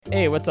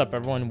Hey, what's up,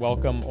 everyone?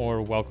 Welcome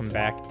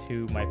back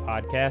to my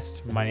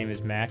podcast. My name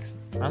is Max.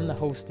 I'm the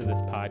host of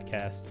this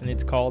podcast, and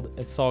it's called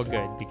It's All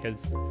Good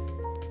because,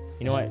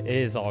 you know what? It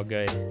is all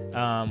good.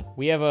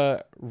 We have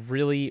a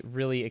really,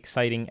 really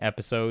exciting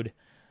episode.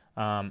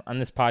 On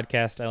this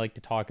podcast, I like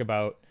to talk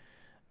about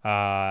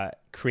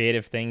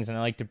creative things, and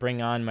I like to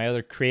bring on my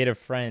other creative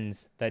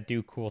friends that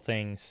do cool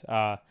things.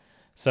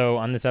 So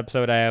on this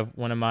episode, I have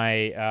one of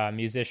my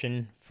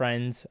musician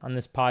friends on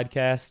this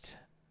podcast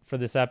for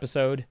this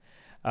episode.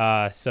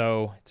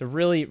 So it's a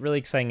really, really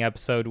exciting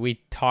episode.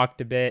 We talked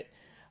a bit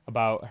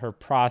about her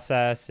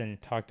process and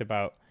talked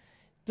about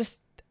just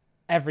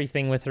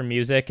everything with her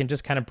music and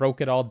just kind of broke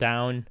it all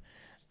down.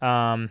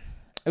 It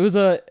was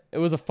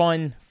a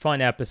fun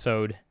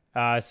episode.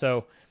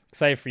 So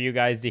excited for you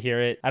guys to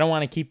hear it. I don't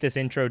want to keep this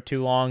intro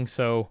too long.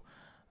 So,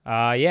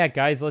 yeah,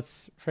 guys,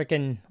 let's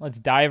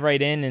dive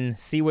right in and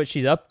see what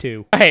she's up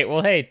to. All right.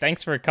 Well, hey,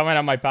 thanks for coming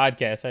on my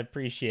podcast. I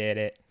appreciate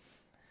it.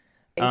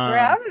 Thanks for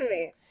having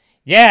me.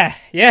 Yeah,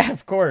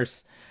 of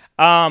course.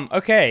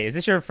 Okay, is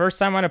this your first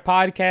time on a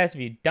podcast?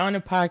 Have you done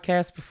a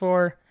podcast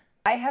before?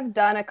 I have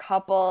done a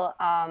couple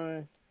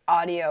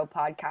audio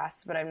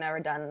podcasts, but I've never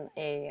done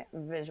a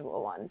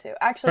visual one too.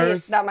 Actually,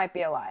 that might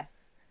be a lie.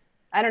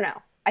 I don't know.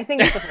 I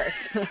think it's the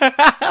first.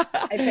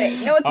 I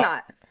think. No, it's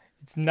not.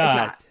 It's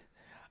not.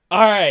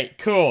 All right,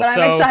 cool. But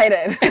I'm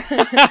excited.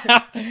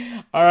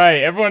 All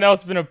right, everyone else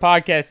has been a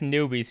podcast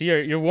newbie, so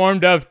you're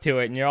warmed up to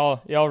it, and you're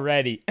all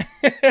ready.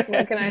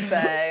 What can I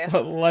say?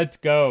 Let's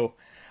go.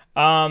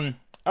 All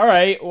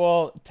right,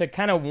 well, to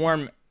kind of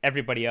warm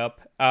everybody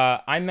up,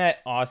 I met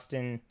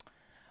Austin.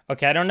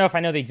 Okay, I don't know if I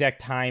know the exact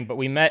time, but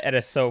we met at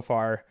a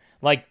SoFar.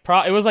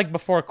 It was like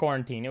before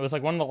quarantine. It was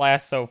like one of the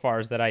last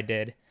SoFars that I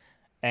did.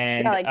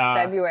 And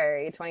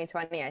February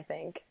 2020, I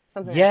think.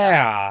 Something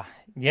like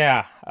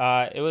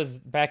that. It was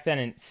back then,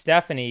 and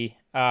Stephanie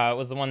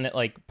was the one that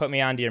put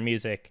me onto your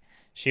music.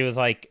 She was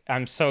like,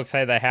 I'm so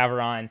excited that I have her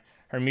on.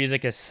 Her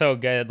music is so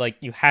good.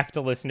 You have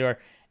to listen to her.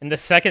 And the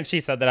second she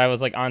said that, I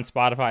was on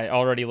Spotify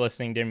already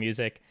listening to her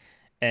music,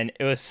 and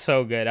it was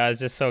so good. I was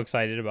just so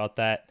excited about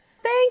that.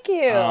 Thank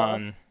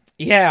you.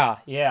 Yeah.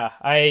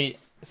 I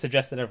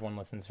suggest that everyone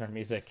listens to her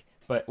music,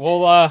 but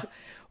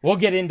we'll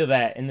get into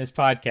that in this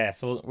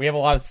podcast. We have a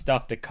lot of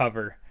stuff to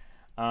cover.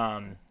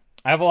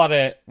 I have a lot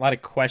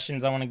of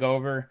questions I want to go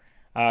over,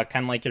 kind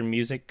of like your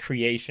music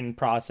creation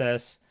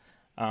process.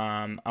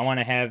 I want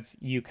to have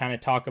you kind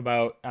of talk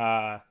about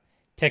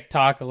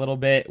TikTok a little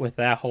bit with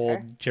that whole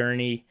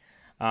journey.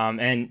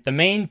 And the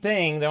main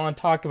thing that I want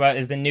to talk about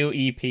is the new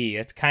EP.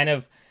 It's kind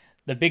of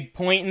the big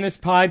point in this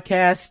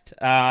podcast.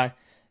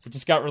 It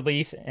just got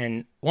released,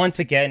 and once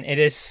again, it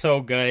is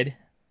so good.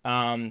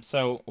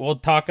 So we'll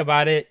talk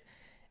about it.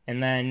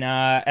 And then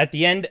at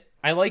the end,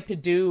 I like to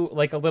do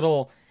a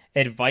little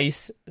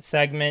advice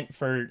segment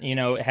for,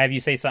 have you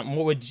say something.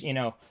 What would,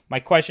 my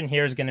question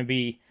here is going to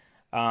be,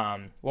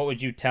 what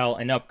would you tell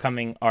an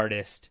upcoming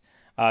artist?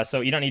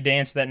 So you don't need to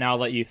answer that now. I'll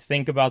let you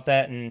think about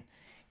that and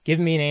give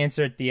me an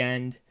answer at the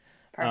end.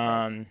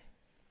 Perfect.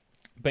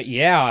 But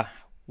yeah,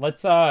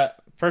 let's,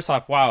 first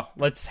off,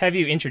 let's have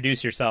you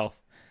introduce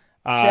yourself.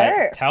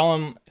 Sure. Tell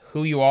them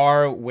who you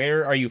are.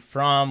 Where are you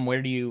from?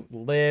 Where do you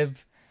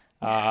live?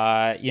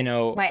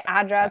 My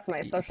address,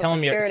 my social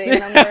security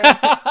number.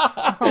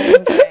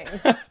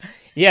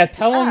 Yeah,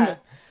 tell them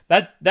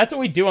that's what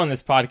we do on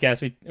this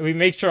podcast. We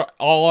make sure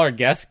all our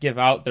guests give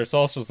out their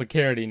social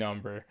security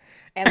number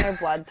and their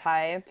blood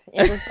type.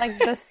 Just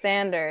the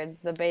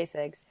standards, the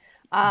basics.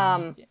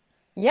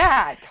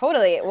 Yeah,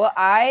 totally. Well,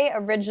 I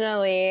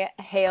originally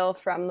hail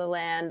from the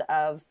land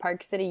of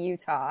Park City,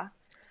 Utah.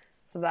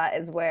 So that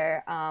is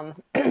where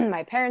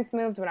my parents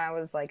moved when I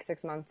was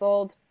 6 months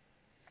old.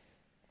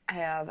 I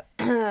have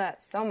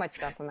so much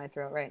stuff in my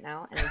throat right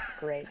now, and it's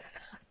great.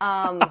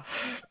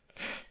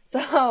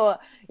 So,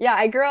 yeah,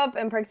 I grew up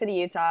in Park City,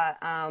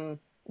 Utah,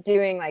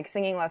 doing,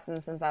 singing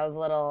lessons since I was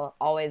little,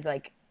 always,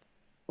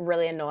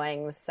 really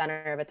annoying, the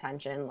center of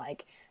attention.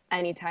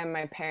 Anytime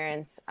my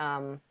parents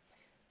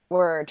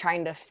were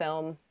trying to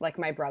film,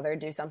 my brother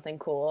do something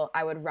cool,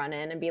 I would run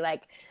in and be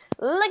like,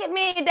 look at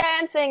me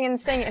dancing and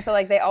singing.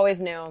 So, they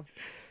always knew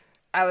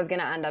I was going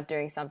to end up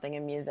doing something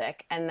in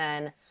music. And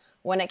then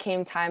when it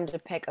came time to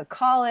pick a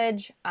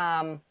college,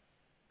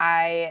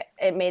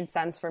 it made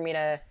sense for me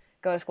to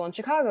go to school in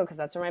Chicago because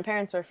that's where my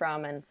parents were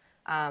from. And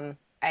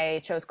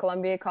I chose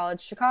Columbia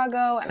College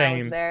Chicago, and I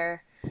was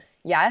there.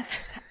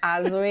 Yes,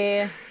 as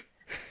we,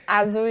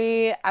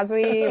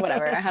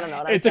 whatever. I don't know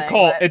what I'm saying. It's a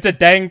cult. It's a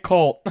dang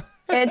cult.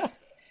 It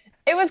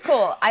was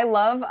cool. I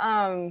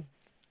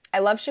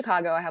love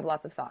Chicago. I have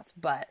lots of thoughts,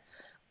 but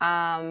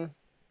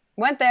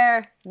went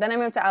there. Then I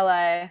moved to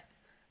LA.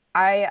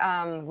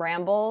 I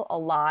ramble a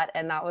lot,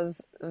 and that was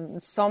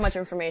so much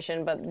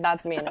information, but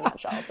that's me in a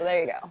nutshell. So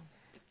there you go.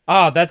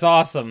 Oh, that's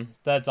awesome.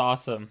 That's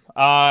awesome.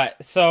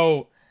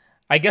 So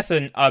I guess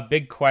a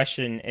big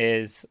question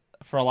is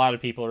for a lot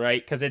of people,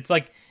 right? Because it's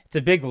a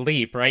big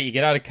leap, right? You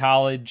get out of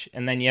college,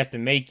 and then you have to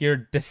make your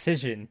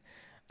decision.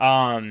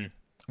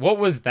 What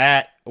was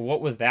that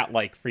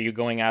like for you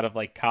going out of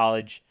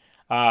college?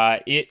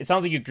 it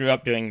sounds like you grew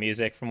up doing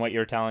music from what you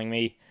were telling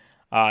me.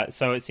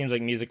 So it seems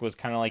like music was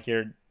kind of like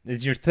your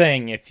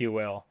thing, if you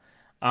will.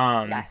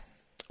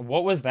 Yes.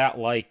 What was that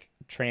like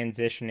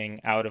transitioning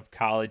out of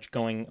college,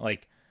 going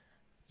like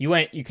you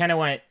kind of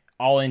went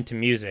all into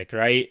music,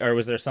 right? Or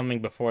was there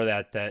something before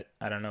that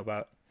I don't know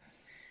about?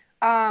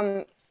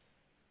 Um,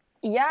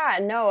 yeah,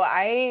 no,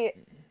 I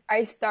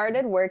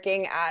started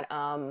working at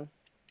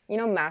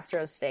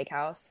Mastro's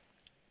Steakhouse.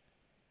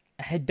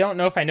 I don't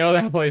know if I know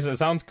that place, but it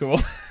sounds cool.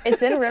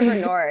 It's in River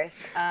North,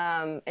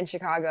 in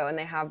Chicago, and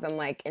they have them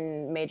like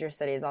in major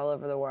cities all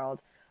over the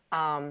world.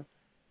 Um,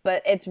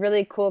 but it's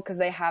really cool because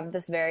they have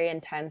this very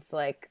intense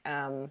like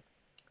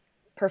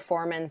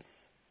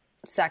performance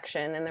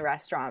section in the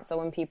restaurant. So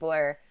when people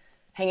are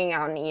hanging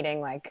out and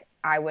eating, like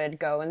I would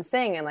go and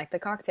sing in like the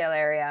cocktail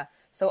area.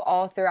 So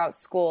all throughout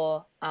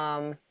school,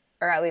 or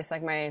at least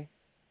like my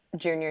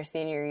junior,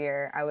 senior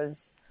year, I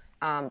was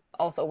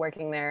also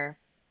working there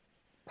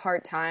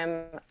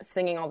part-time,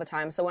 singing all the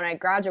time. So when I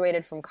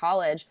graduated from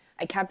college,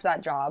 I kept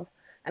that job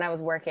and I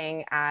was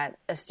working at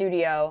a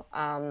studio,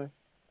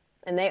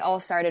 and they all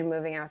started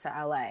moving out to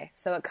LA.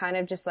 So it kind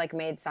of just like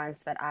made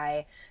sense that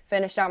I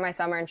finished out my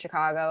summer in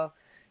Chicago,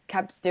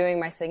 kept doing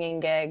my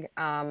singing gig,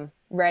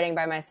 writing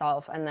by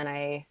myself, and then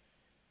I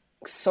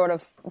sort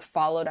of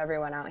followed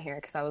everyone out here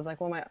because I was like,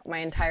 well, my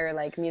entire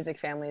like music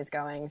family is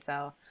going,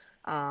 so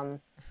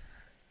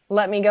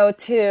let me go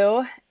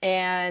too.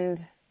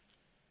 And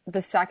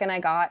the second I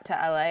got to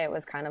LA, it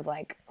was kind of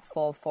like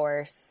full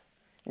force,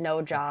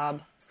 no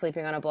job,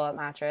 sleeping on a blow-up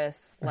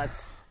mattress.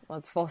 Let's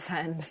full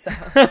send. So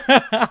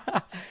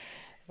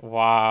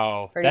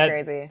Wow. pretty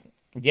crazy.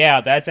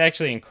 Yeah, that's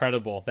actually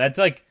incredible. That's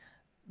like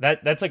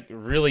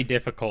really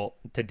difficult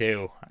to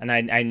do. And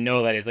I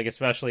know that is, like,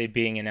 especially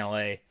being in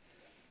LA.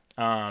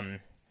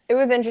 It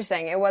was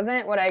interesting. It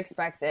wasn't what I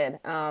expected.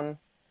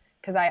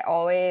 'Cause I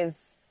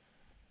always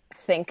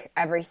think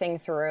everything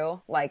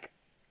through, like,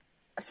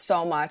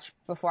 so much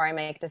before I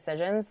make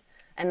decisions.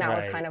 And that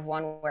was kind of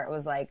one where it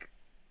was like,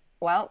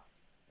 well,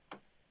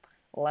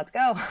 let's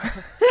go.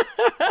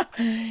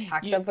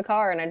 Packed up the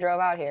car and I drove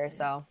out here,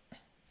 so.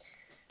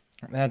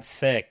 That's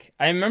sick.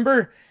 I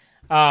remember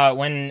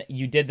when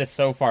you did this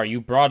so far, you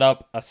brought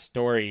up a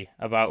story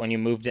about when you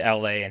moved to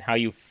LA and how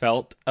you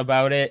felt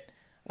about it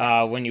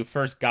when you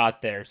first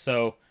got there.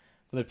 So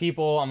for the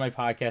people on my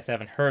podcast that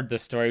haven't heard the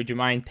story, would you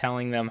mind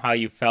telling them how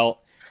you felt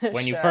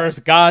when you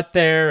first got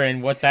there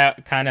and what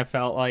that kind of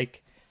felt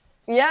like?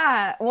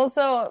 Yeah, well,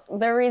 so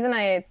the reason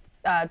I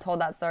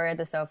told that story at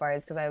the So Far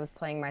is because I was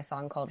playing my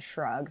song called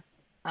Shrug.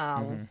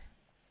 And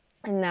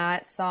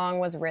that song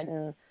was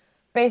written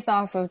based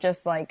off of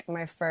just like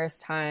my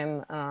first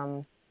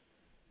time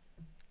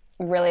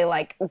really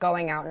like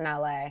going out in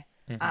LA.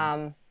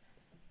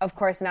 Of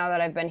course, now that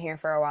I've been here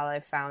for a while,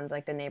 I've found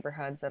like the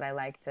neighborhoods that I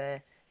like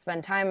to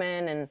spend time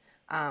in, and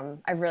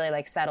I've really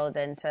like settled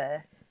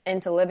into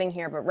living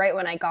here. But right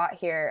when I got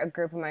here, a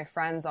group of my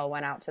friends all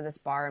went out to this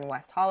bar in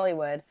West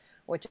Hollywood,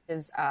 which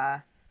is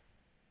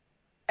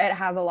it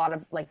has a lot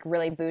of like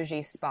really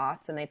bougie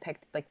spots, and they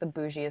picked like the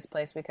bougiest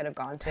place we could have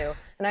gone to.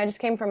 And I just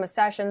came from a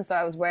session, so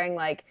I was wearing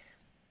like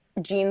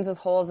jeans with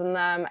holes in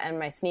them and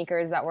my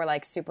sneakers that were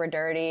like super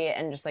dirty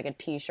and just like a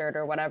t-shirt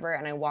or whatever.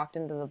 And I walked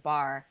into the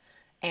bar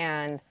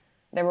and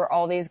there were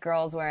all these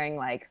girls wearing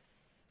like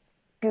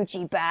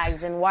Gucci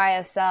bags and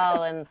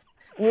YSL and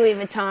Louis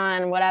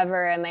Vuitton,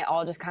 whatever. And they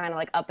all just kind of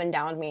like up and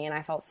downed me, and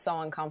I felt so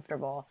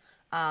uncomfortable.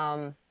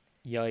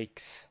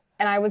 Yikes.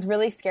 And I was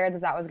really scared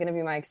that was going to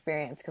be my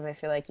experience, because I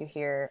feel like you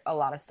hear a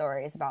lot of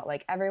stories about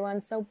like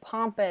everyone's so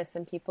pompous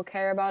and people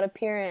care about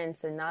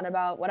appearance and not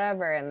about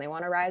whatever, and they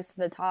want to rise to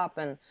the top.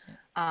 And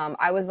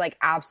I was like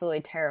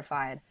absolutely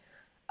terrified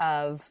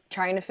of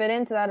trying to fit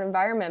into that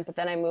environment. But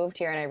then I moved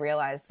here and I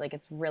realized like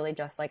it's really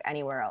just like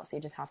anywhere else. You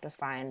just have to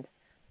find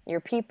your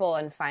people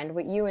and find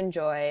what you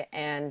enjoy,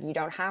 and you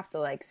don't have to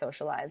like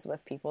socialize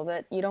with people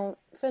that you don't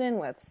fit in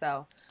with.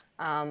 So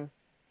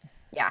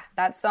yeah,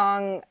 that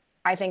song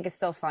I think is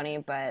still funny,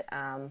 but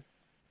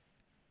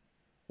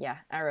yeah,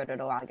 I wrote it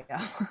a while ago.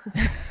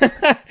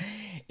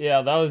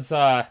 Yeah,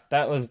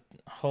 that was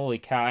holy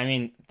cow. I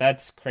mean,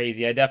 that's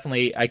crazy.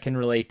 I can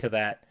relate to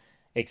that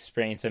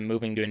experience of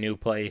moving to a new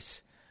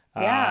place.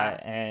 Yeah.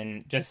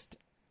 And just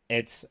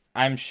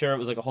I'm sure it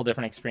was like a whole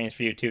different experience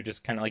for you too,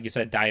 just kind of like you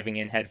said, diving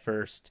in head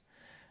first.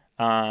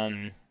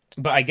 But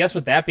I guess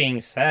with that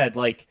being said,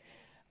 like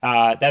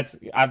that's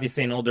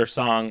obviously an older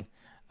song.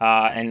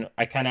 And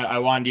I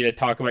wanted you to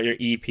talk about your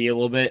EP a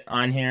little bit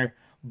on here.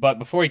 But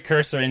before we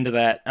cursor into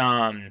that,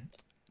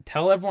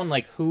 tell everyone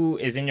like who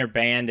is in your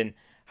band and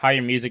how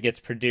your music gets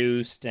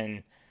produced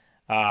and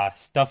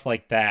stuff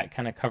like that.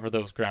 Kind of cover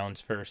those grounds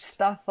first.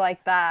 Stuff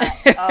like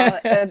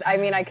that. I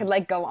mean, I could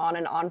like go on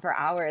and on for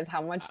hours.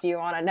 How much do you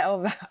want to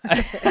know about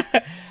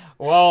it?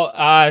 Well,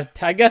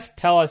 I guess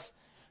tell us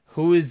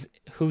who's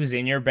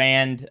in your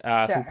band,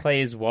 Sure. who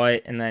plays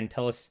what, and then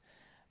tell us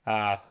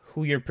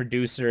who your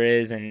producer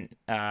is, and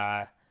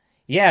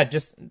yeah,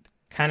 just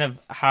kind of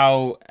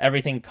how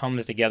everything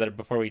comes together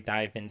before we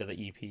dive into the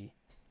EP.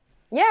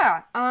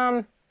 Yeah.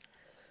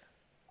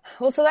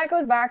 Well, so that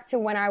goes back to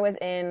when I was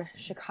in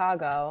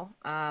Chicago.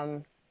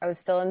 I was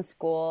still in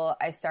school.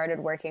 I started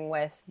working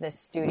with this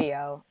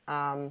studio,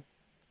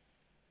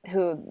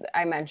 who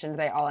I mentioned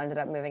they all ended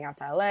up moving out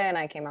to LA, and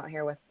I came out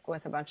here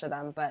with a bunch of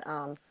them. But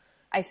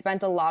I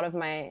spent a lot of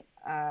my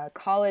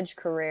college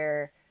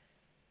career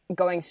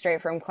going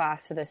straight from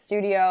class to the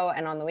studio,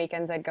 and on the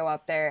weekends I'd go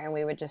up there and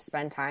we would just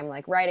spend time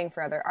like writing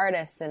for other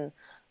artists. And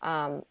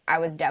I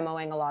was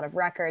demoing a lot of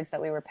records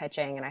that we were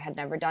pitching, and I had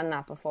never done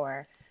that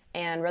before,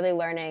 and really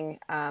learning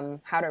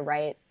how to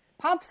write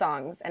pop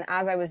songs. And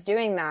as I was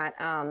doing that,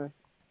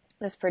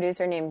 this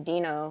producer named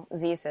Dino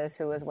Zisas,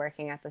 who was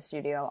working at the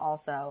studio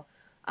also,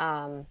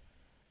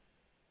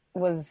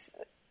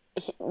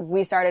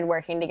 we started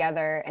working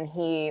together, and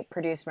he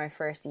produced my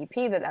first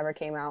EP that ever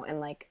came out in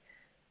like,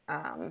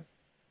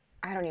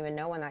 I don't even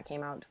know when that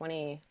came out,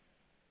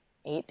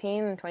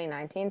 2018,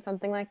 2019,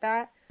 something like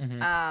that.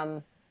 Mm-hmm.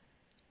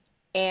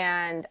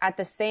 And at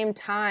the same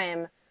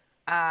time,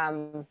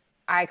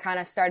 I kind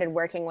of started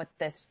working with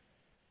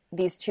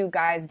these two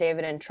guys,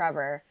 David and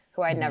Trevor,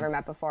 who I'd never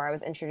met before. I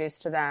was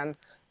introduced to them,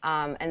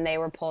 and they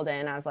were pulled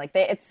in as like,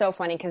 it's so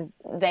funny because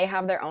they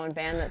have their own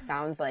band that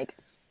sounds like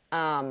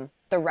the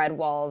Red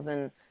Walls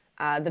and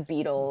the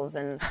Beatles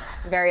and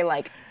very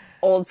like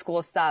old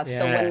school stuff. Yeah.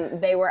 So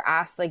when they were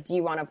asked like, do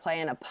you want to play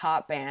in a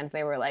pop band?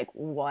 They were like,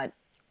 what?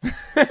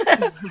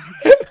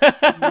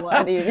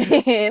 What do you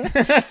mean?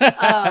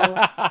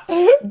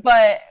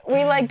 But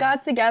we like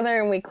got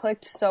together and we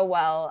clicked so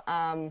well.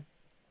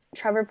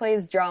 Trevor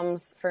plays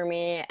drums for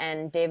me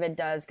and David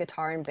does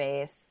guitar and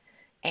bass,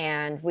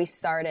 and we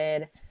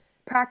started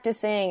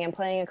practicing and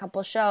playing a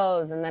couple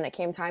shows, and then it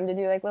came time to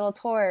do like little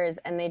tours,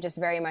 and they just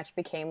very much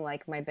became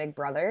like my big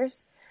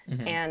brothers.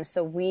 Mm-hmm. And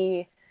so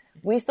we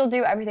still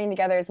do everything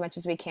together as much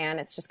as we can.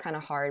 It's just kind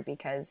of hard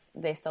because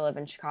they still live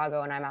in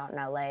Chicago and I'm out in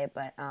LA,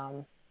 but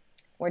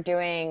we're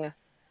doing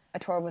a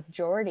tour with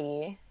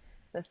Jordy,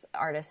 this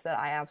artist that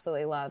I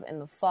absolutely love, in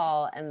the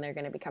fall, and they're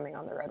going to be coming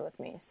on the road with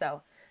me.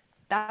 So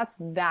that's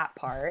that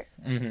part.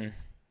 Mm-hmm.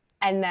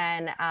 And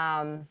then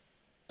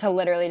to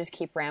literally just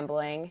keep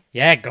rambling.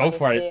 Yeah, go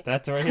for it.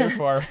 That's what we're here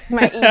for.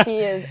 My EP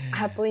is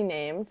aptly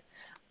named.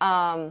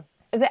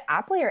 Is it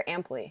aptly or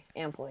amply?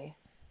 Amply.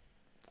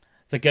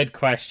 It's a good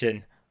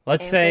question.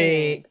 Let's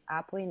say...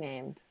 Aptly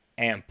named.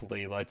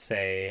 Amply. Let's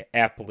say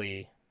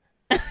aptly.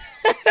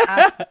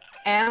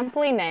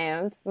 Amply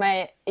named.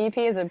 My EP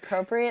is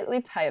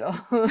appropriately titled.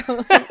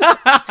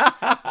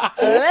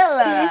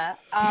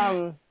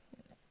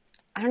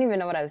 I don't even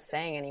know what I was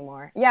saying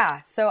anymore.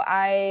 Yeah, so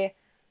I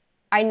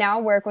now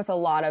work with a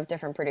lot of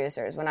different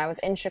producers. When I was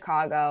in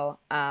Chicago,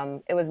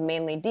 it was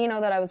mainly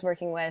Dino that I was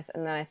working with,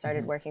 and then I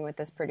started working with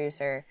this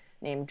producer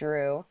named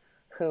Drew,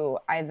 who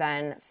I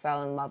then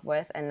fell in love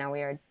with, and now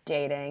we are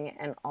dating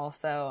and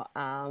also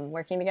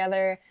working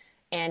together.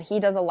 And he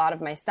does a lot of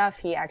my stuff.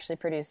 He actually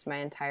produced my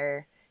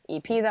entire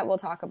EP that we'll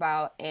talk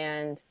about,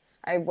 and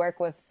I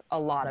work with a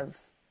lot of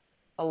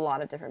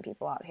different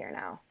people out here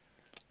now.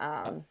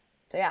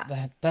 So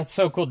yeah, that's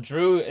so cool.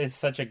 Drew is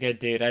such a good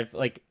dude.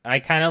 I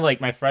kind of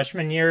like my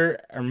freshman year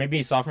or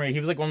maybe sophomore year, he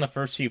was like one of the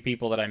first few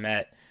people that I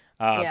met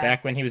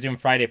back when he was doing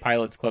Friday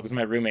Pilots Club, because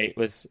my roommate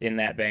was in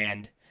that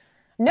band.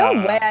 No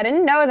way, I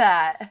didn't know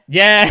that.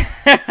 Yeah.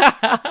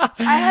 I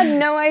had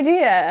no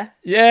idea.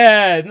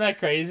 Yeah, isn't that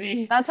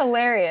crazy? That's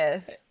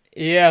hilarious.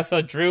 Yeah,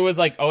 so Drew was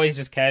like always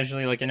just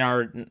casually like in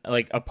our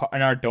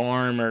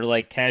dorm, or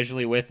like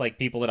casually with like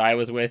people that I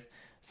was with.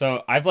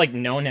 So I've like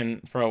known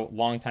him for a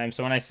long time.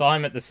 So when I saw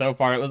him at the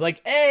SoFar, it was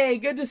like, hey,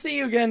 good to see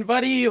you again,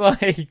 buddy.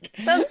 Like,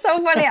 that's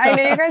so funny. I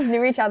knew you guys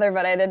knew each other,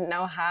 but I didn't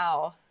know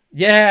how.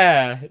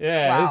 Yeah.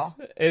 Wow.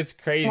 It's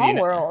crazy.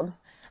 Small world.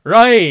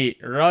 Right.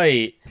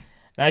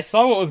 And I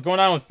saw what was going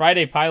on with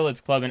Friday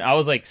Pilots Club, and I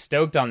was like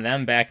stoked on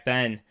them back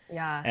then.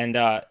 Yeah. And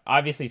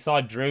obviously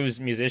saw Drew's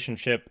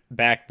musicianship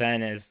back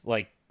then as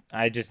like,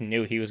 I just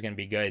knew he was going to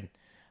be good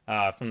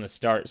from the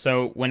start.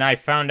 So when I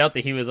found out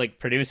that he was like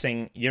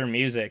producing your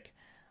music,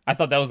 I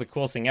thought that was the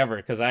coolest thing ever,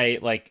 because I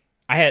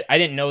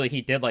didn't know that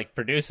he did like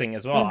producing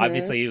as well. Mm-hmm.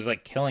 Obviously he was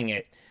like killing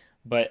it,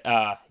 but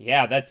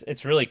yeah,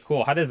 it's really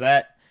cool. How does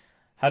that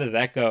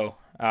go?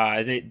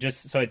 Is it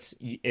just so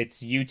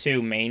it's you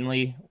two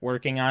mainly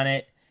working on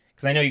it?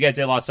 Because I know you guys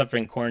did a lot of stuff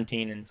during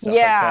quarantine and stuff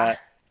like that.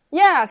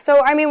 Yeah.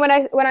 So I mean, when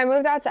I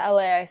moved out to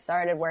LA, I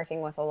started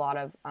working with a lot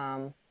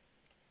of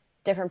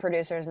different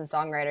producers and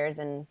songwriters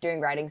and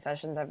doing writing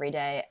sessions every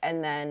day,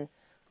 and then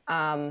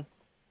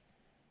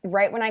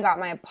right when I got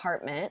my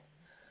apartment,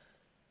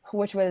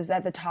 which was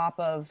at the top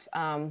of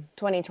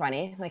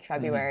 2020, like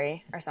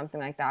February or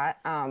something like that,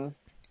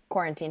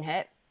 quarantine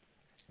hit.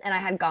 And I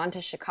had gone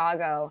to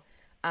Chicago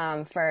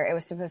it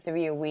was supposed to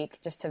be a week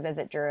just to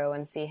visit Drew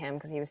and see him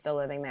because he was still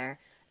living there.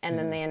 And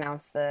then they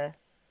announced the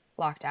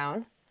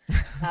lockdown.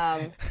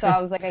 So I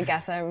was like, I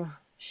guess I'm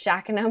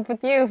shacking up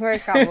with you for a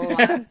couple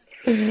months.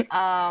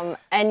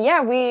 And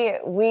yeah,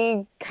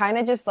 we kind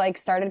of just like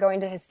started going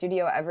to his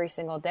studio every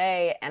single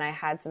day, and I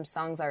had some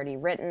songs already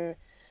written,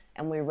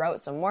 and we wrote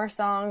some more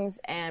songs,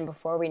 and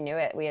before we knew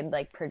it, we had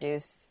like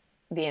produced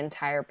the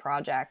entire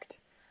project.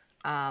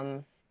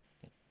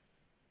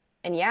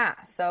 and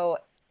yeah, so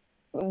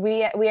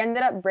we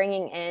ended up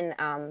bringing in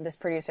this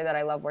producer that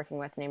I love working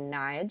with named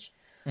Nige,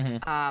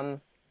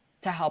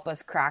 to help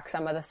us crack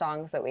some of the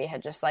songs that we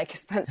had just like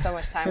spent so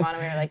much time on.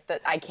 And we were like,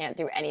 I can't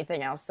do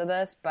anything else to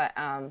this. But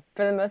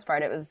for the most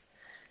part, it was,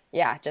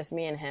 yeah, just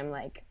me and him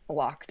like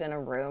locked in a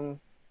room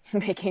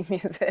making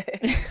music.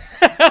 It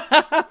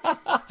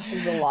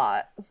was a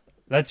lot.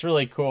 That's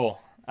really cool.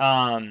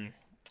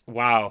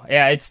 Wow.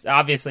 Yeah, it's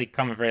obviously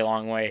come a very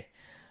long way.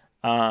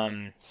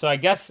 So I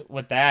guess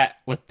with that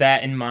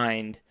in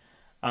mind,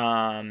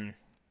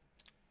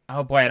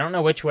 oh boy, I don't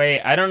know which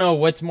way. I don't know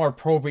what's more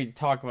appropriate to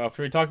talk about.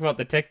 Should we talk about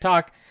the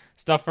TikTok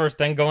stuff first,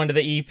 then go into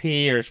the EP,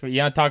 or should we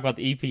talk about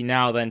the EP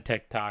now, then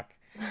TikTok?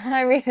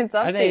 I mean, it's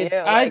up to you.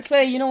 I'd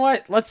say, you know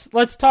what?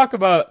 Let's talk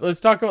about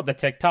the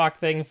TikTok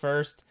thing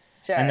first,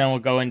 Sure. and then we'll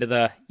go into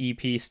the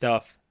EP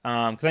stuff.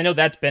 Because I know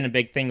that's been a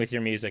big thing with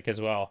your music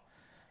as well.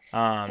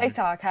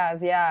 TikTok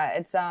has, yeah.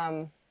 It's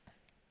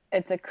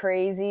a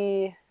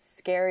crazy,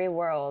 scary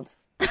world.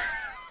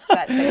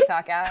 That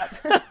TikTok app.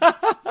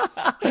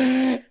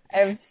 I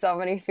have so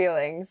many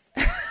feelings.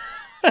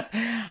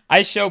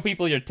 I show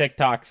people your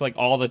TikToks like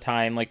all the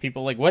time. Like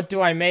people like, what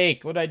do I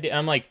make? What do I do?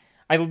 I'm like,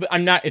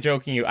 I'm not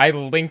joking you. I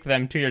link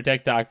them to your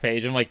TikTok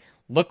page. I'm like,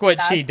 look what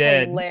she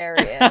did.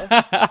 Hilarious.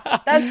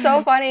 That's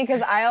so funny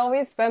because I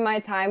always spend my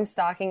time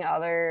stalking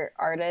other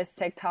artists'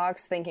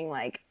 TikToks thinking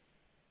like,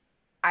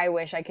 I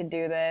wish I could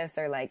do this,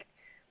 or like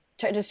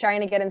just trying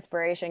to get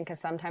inspiration because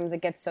sometimes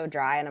it gets so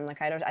dry and I'm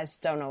like, I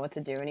just don't know what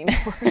to do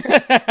anymore.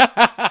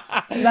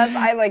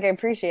 I like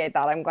appreciate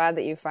that. I'm glad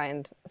that you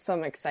find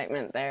some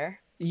excitement there.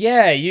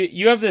 Yeah,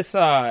 you have this.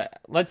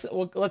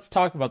 Let's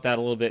talk about that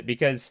a little bit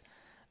because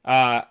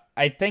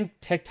I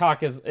think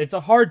TikTok it's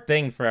a hard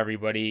thing for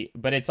everybody,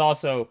 but it's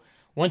also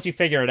once you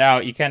figure it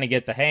out, you kind of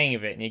get the hang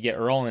of it and you get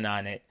rolling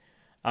on it.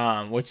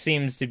 Which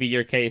seems to be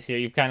your case here.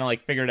 You've kind of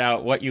like figured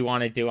out what you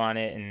want to do on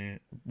it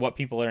and what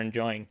people are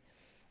enjoying.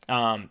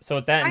 So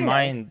with that in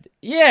mind,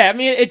 yeah, I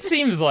mean, it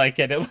seems like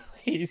it at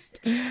least.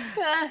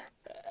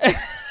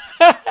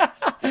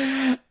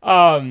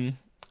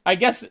 I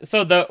guess,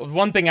 so the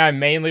one thing I'm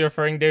mainly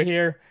referring to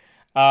here,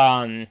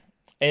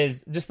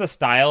 is just the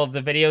style of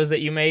the videos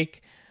that you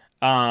make.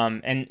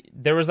 And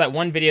there was that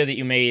one video that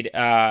you made,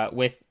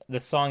 with the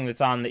song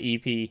that's on the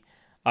EP,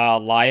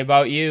 Lie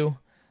About You,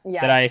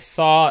 Yes. that I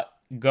saw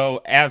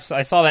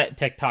I saw that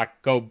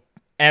TikTok go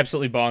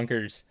absolutely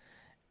bonkers.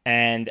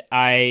 And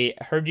I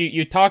heard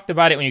you talked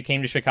about it when you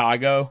came to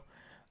Chicago.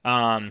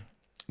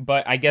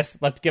 But I guess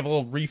let's give a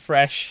little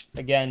refresh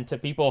again to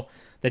people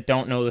that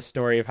don't know the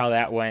story of how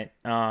that went.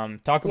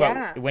 Talk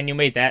about when you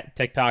made that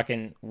TikTok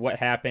and what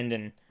happened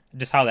and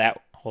just how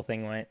that whole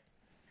thing went.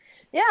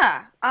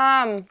 Yeah.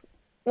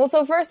 Well,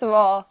 so first of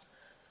all,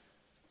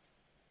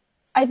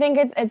 I think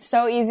it's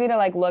so easy to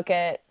like look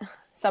at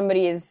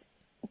somebody's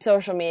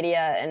social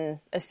media and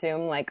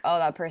assume like, oh,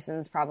 that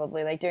person's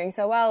probably like doing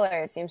so well,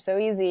 or it seems so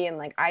easy, and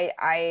like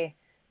I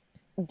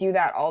do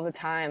that all the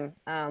time.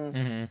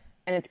 And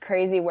it's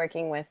crazy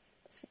working with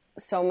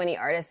so many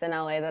artists in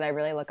LA that I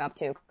really look up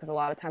to, because a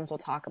lot of times we'll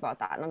talk about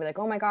that and I'll be like,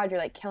 oh my god, you're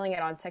like killing it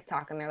on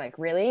TikTok, and they're like,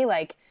 really?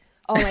 Like,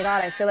 oh my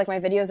god, I feel like my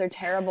videos are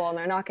terrible and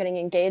they're not getting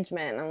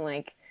engagement. And I'm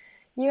like,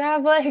 you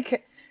have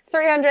like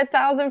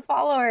 300,000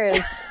 followers.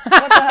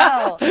 What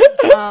the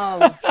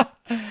hell?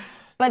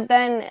 But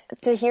then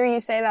to hear you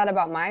say that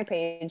about my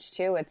page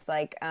too, it's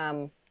like,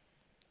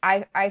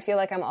 I feel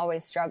like I'm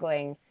always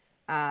struggling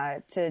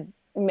to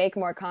make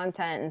more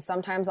content, and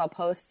sometimes I'll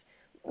post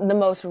the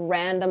most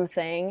random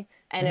thing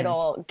and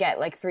it'll get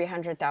like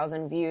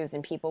 300,000 views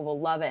and people will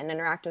love it and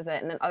interact with it.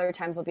 And then other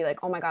times I'll be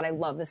like, oh my god, I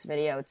love this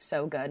video, it's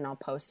so good, and I'll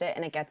post it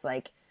and it gets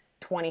like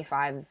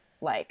 25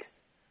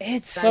 likes.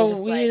 It's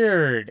so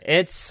weird. Like,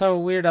 it's so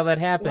weird how that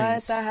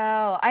happens. What the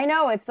hell? I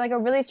know, it's like a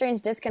really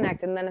strange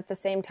disconnect. And then at the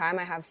same time,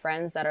 I have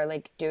friends that are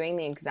like doing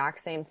the exact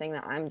same thing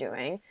that I'm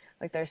doing.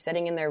 Like they're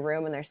sitting in their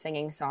room and they're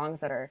singing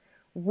songs that are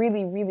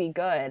really, really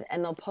good,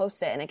 and they'll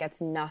post it and it gets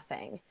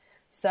nothing.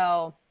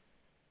 So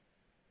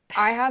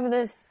I have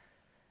this,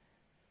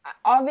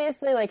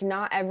 obviously, like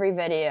not every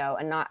video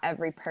and not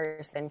every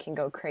person can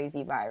go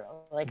crazy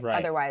viral. Like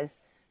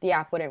otherwise the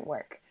app wouldn't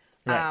work.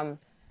 Right.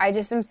 I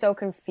just am so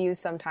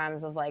confused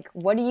sometimes of like,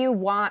 what do you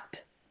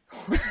want?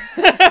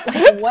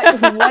 Like,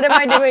 what am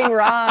I doing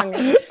wrong?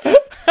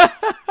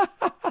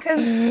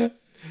 Because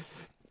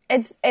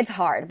it's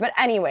hard. But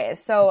anyways,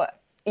 so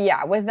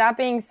yeah, with that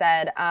being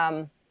said,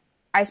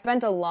 I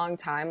spent a long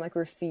time like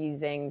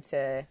refusing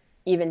to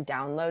even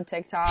download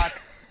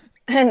TikTok.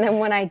 And then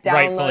when I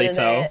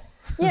downloaded it,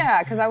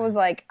 yeah, because I was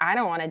like, I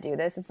don't want to do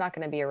this. It's not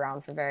going to be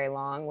around for very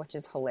long, which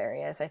is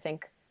hilarious. I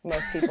think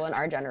most people in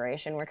our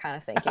generation were kind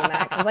of thinking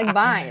that. Because like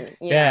Vine,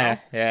 you know?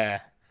 Yeah.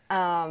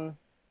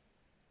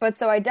 But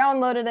so I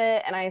downloaded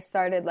it and I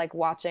started like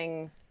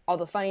watching all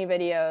the funny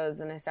videos,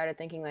 and I started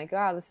thinking like,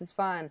 oh, this is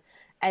fun.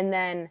 And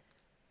then,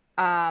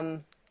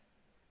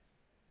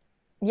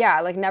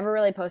 yeah, like never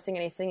really posting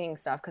any singing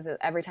stuff, because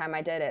every time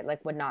I did it,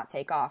 like would not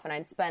take off, and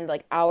I'd spend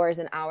like hours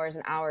and hours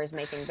and hours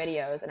making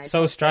videos, and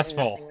so stressful.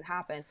 And nothing would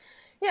happen.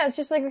 Yeah, it's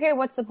just like, okay,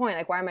 what's the point?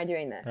 Like, why am I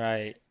doing this?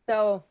 Right.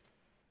 So,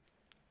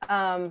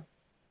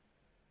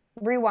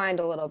 rewind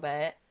a little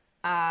bit.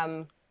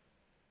 In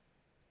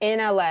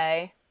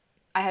LA,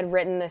 I had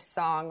written this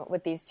song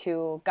with these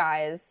two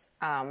guys.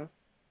 I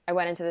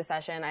went into the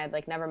session. I had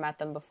like never met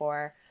them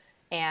before.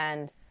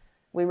 And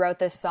we wrote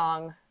this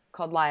song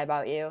called Lie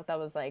About You that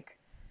was like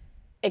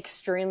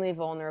extremely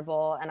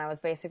vulnerable. And I was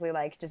basically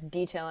like just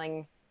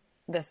detailing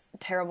this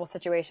terrible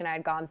situation I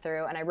had gone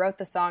through. And I wrote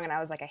the song and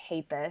I was like, I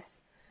hate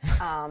this.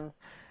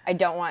 I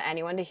don't want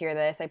anyone to hear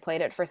this. I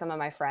played it for some of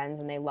my friends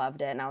and they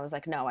loved it. And I was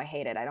like, no, I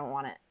hate it. I don't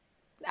want it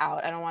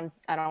out. I don't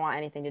want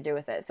anything to do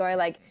with it. So I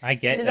like I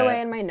get put it that.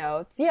 away in my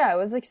notes. Yeah, it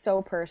was like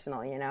so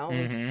personal, you know? It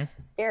was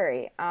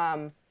scary.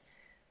 And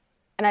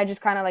I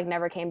just kind of like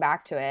never came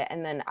back to it.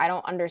 And then I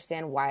don't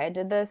understand why I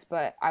did this,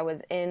 but I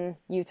was in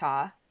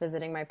Utah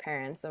visiting my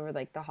parents over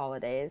like the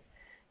holidays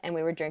and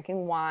we were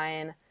drinking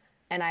wine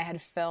and I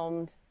had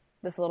filmed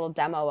this little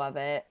demo of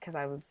it because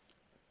I was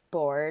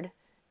bored.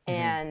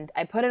 And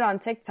I put it on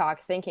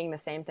TikTok thinking the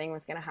same thing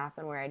was going to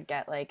happen where I'd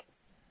get like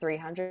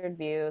 300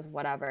 views,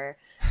 whatever.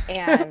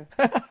 And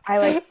I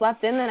like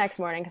slept in the next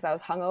morning because I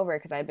was hungover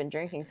because I had been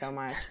drinking so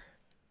much.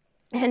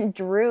 And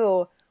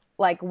Drew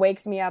like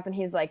wakes me up and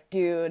he's like,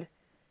 dude,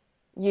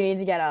 you need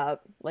to get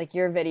up. Like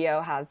your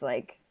video has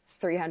like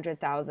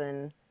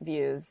 300,000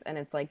 views and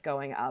it's like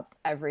going up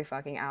every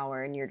fucking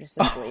hour and you're just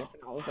asleep.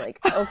 And I was like,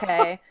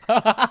 okay.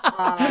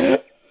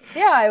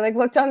 Yeah, I like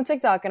looked on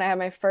TikTok and I had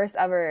my first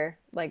ever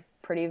like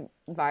pretty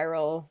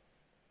viral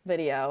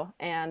video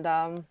and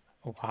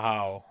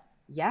Wow.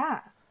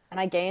 yeah, and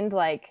I gained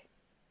like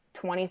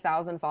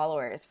 20,000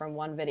 followers from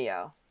one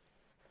video.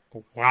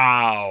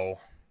 Wow.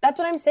 That's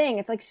what I'm saying.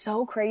 It's like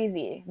so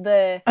crazy.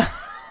 The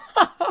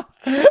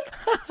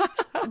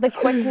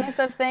quickness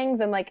of things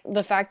and like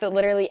the fact that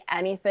literally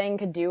anything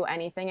could do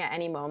anything at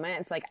any moment.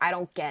 It's like I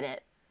don't get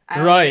it. I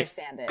don't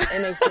understand it.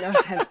 It makes no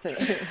sense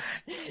to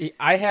me.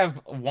 I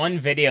have one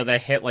video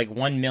that hit like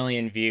 1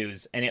 million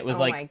views, and it was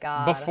my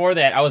God. Before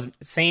that, I was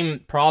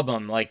same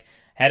problem. Like,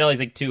 had all these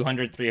like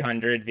 200,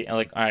 300,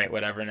 like, all right,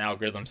 whatever, and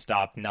algorithm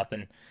stopped,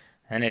 nothing.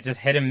 And it just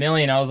hit 1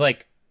 million. I was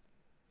like,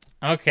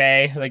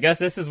 okay, I guess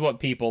this is what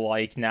people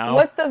like now.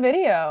 What's the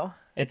video?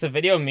 It's a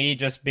video of me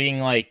just being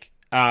like,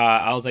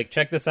 I was like,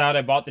 check this out.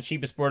 I bought the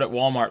cheapest board at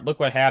Walmart.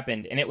 Look what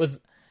happened. And it was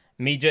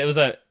me. It was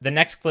the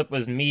next clip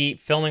was me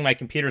filming my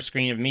computer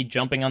screen of me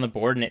jumping on the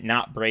board and it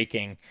not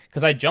breaking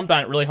because I jumped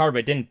on it really hard, but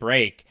it didn't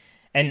break.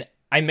 And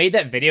I made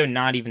that video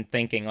not even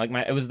thinking. Like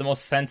it was the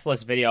most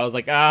senseless video. I was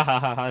like, ha ha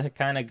ha,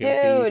 kind of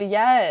goofy. Dude,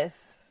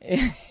 yes.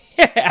 Yeah.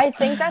 I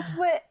think that's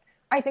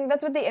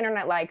what the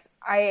internet likes.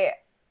 I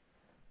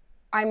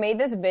made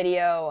this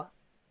video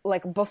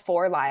like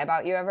before Lie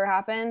About You ever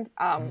happened.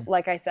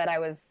 Like I said, I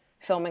was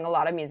filming a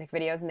lot of music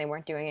videos and they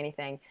weren't doing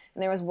anything.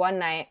 And there was one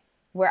night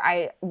where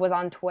I was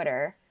on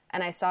Twitter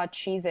and I saw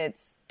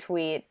Cheez-Its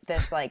tweet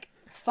this like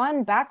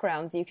fun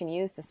backgrounds you can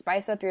use to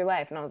spice up your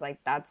life. And I was like,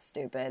 that's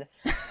stupid.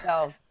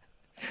 So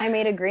I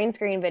made a green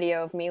screen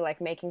video of me like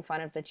making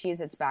fun of the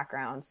Cheez-Its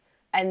backgrounds.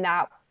 And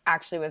that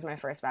actually was my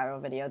first viral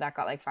video. That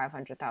got like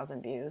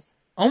 500,000 views.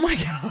 Oh my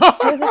God.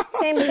 It was the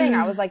same thing.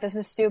 I was like, this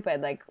is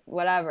stupid, like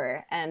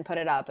whatever, and put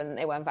it up and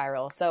it went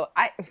viral. So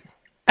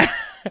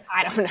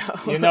I don't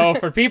know. You know,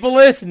 for people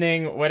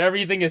listening, whatever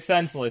you think is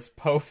senseless,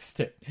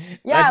 post it.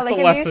 Yeah, That's like the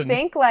if lesson. you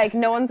think like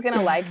no one's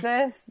gonna like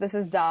this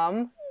is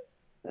dumb,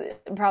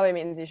 it probably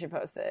means you should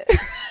post it.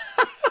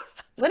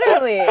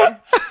 Literally.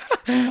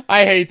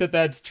 I hate that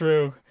that's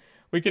true.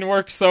 We can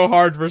work so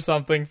hard for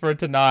something for it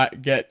to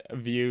not get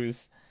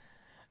views.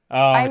 Oh,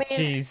 I mean,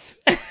 jeez.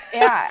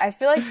 Yeah, I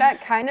feel like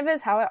that kind of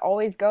is how it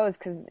always goes,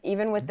 because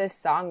even with this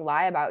song,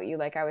 Lie About You,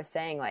 like I was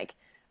saying, like,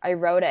 I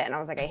wrote it and I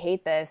was like, I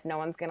hate this, no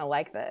one's gonna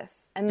like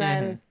this. And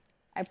then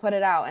I put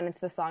it out and it's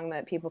the song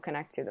that people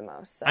connect to the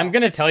most. So. I'm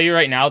gonna tell you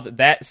right now that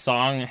that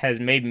song has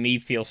made me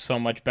feel so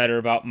much better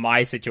about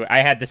my situation. I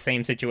had the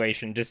same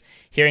situation, just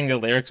hearing the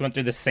lyrics went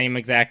through the same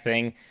exact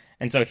thing.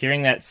 And so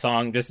hearing that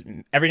song, just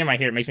every time I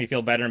hear it, makes me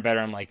feel better and better.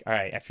 I'm like, all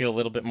right, I feel a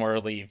little bit more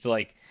relieved.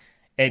 Like,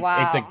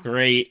 it's a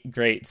great,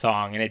 great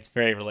song, and it's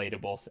very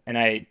relatable. And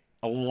a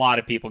lot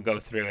of people go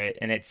through it,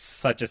 and it's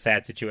such a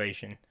sad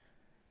situation.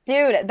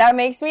 Dude, that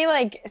makes me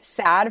like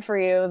sad for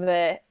you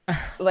that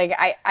like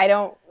I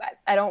don't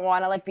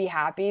want to like be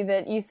happy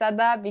that you said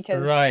that,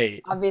 because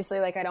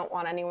obviously like I don't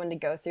want anyone to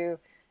go through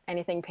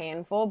anything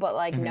painful, but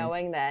like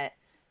knowing that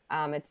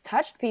it's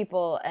touched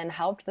people and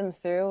helped them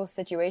through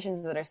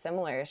situations that are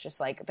similar, it's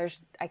just like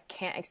I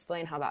can't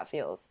explain how that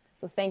feels.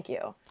 So thank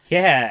you.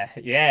 Yeah,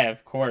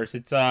 of course.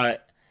 It's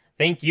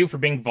thank you for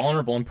being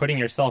vulnerable and putting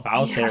yourself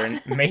out there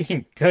and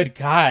making, good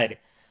God.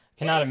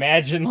 Cannot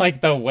imagine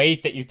like the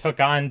weight that you took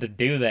on to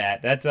do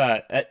that.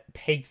 That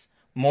takes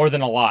more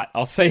than a lot.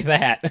 I'll say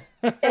that.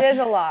 It is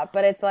a lot,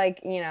 but it's like,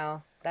 you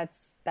know,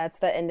 that's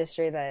the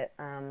industry that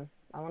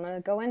I want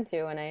to go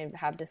into, and I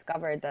have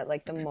discovered that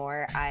like the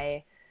more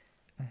I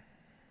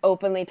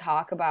openly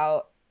talk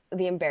about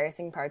the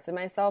embarrassing parts of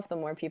myself, the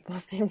more people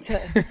seem to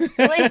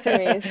relate to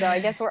me. So I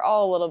guess we're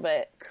all a little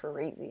bit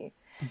crazy.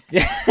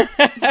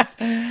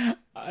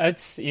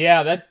 That's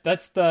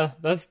the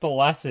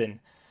lesson.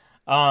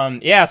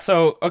 Yeah,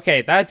 so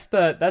okay, that's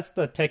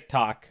the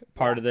TikTok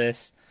part of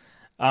this.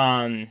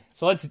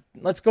 So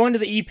let's go into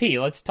the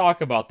EP. Let's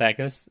talk about that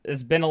because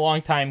it's been a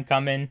long time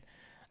coming,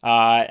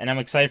 and I'm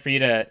excited for you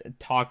to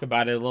talk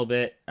about it a little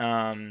bit.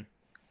 There's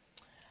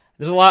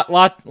a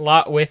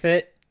lot with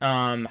it.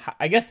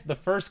 I guess the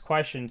first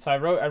question. So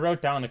I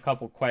wrote down a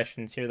couple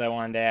questions here that I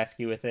wanted to ask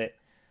you with it.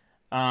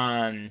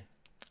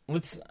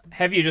 Let's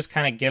have you just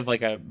kind of give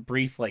like a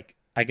brief, like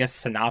I guess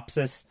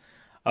synopsis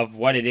of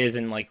what it is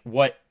and like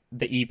what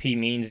the EP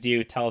means to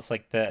you. Tell us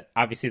like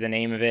obviously the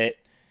name of it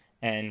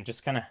and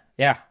just kind of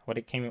how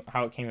it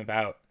came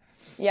about.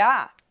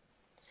 Yeah.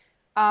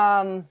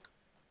 Well,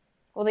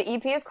 the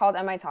EP is called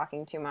Am I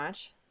Talking Too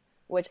Much,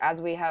 which, as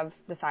we have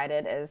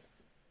decided, is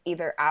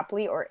either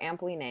aptly or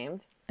amply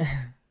named.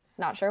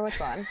 Not sure which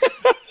one.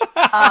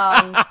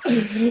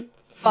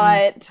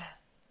 But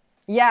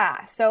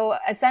yeah, so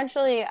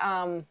essentially,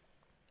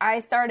 I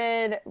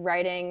started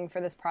writing for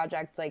this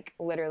project like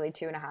literally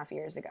 2.5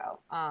 years ago,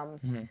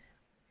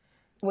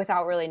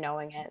 without really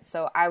knowing it.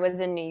 So I was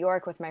in New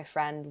York with my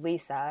friend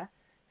Lisa,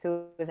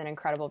 who is an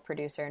incredible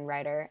producer and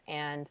writer,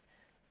 and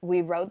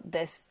we wrote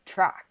this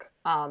track.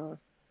 Am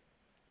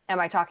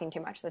I Talking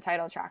Too Much? The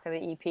title track of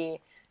the EP.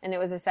 And it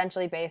was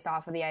essentially based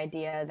off of the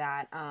idea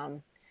that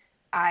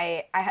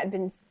I had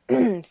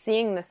been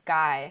seeing this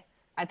guy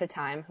at the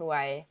time who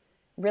I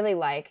really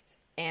liked,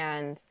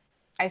 and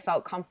I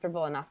felt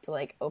comfortable enough to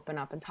like open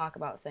up and talk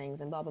about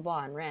things and blah, blah,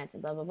 blah, and rant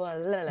and blah, blah, blah,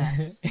 blah, blah.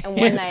 And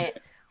one night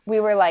we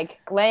were like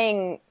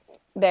laying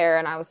there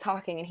and I was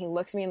talking and he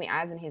looks me in the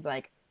eyes and he's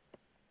like,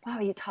 "Wow,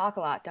 you talk a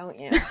lot, don't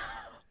you?"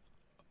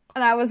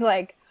 And I was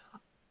like,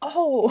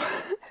 "Oh,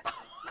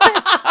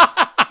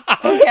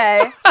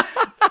 okay.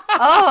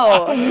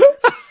 Oh."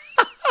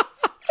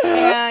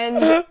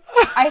 And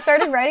I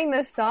started writing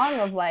this song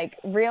of like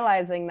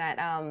realizing that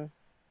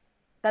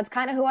that's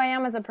kind of who I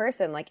am as a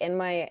person. Like in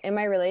my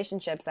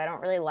relationships, I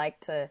don't really like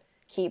to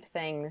keep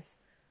things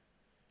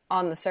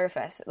on the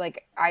surface.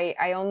 Like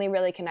I only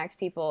really connect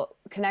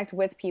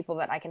with people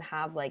that I can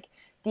have like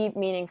deep,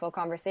 meaningful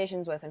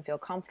conversations with and feel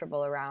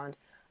comfortable around.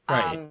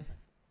 Right.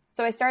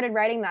 So I started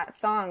writing that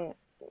song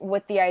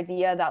with the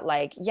idea that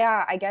like,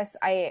 yeah, I guess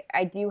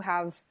I do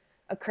have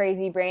a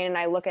crazy brain and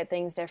I look at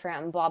things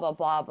different and blah, blah,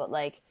 blah. But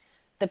like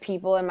the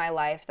people in my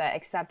life that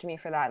accept me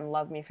for that and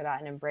love me for that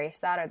and embrace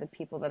that are the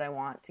people that I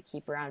want to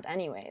keep around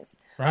anyways.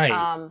 Right.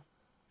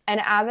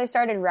 And as I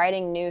started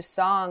writing new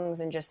songs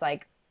and just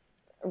like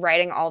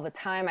writing all the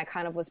time, I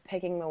kind of was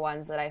picking the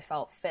ones that I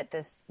felt fit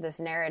this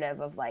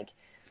narrative of like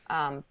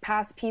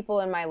past people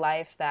in my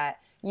life that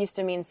used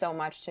to mean so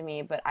much to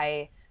me, but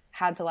I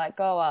had to let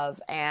go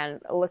of, and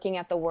looking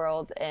at the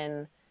world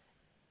in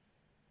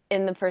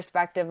the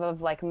perspective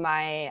of like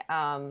my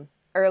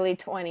early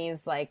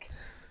 20s like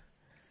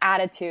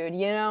attitude,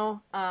 you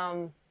know?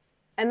 And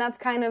that's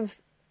kind of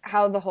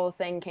how the whole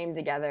thing came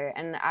together.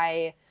 And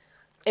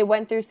it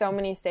went through so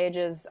many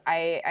stages.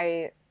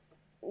 I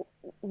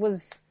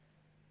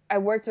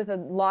worked with a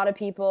lot of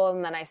people,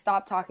 and then I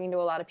stopped talking to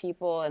a lot of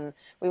people, and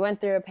we went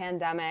through a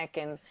pandemic,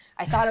 and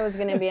I thought it was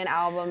going to be an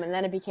album, and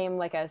then it became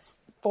like a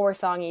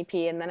 4-song EP,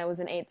 and then it was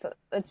an 8. So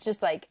it's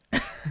just like,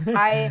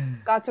 I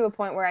got to a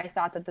point where I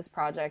thought that this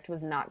project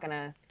was not going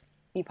to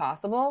be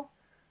possible.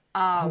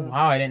 Oh,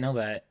 wow, I didn't know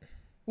that.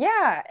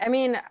 Yeah, I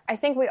mean, I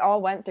think we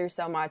all went through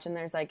so much, and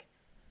there's like,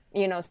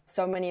 you know,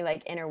 so many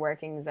like inner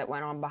workings that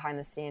went on behind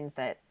the scenes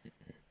that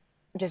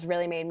just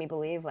really made me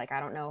believe, like, I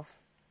don't know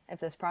if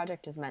this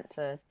project is meant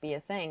to be a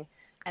thing.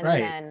 And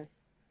right.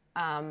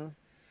 Then,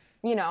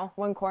 you know,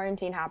 when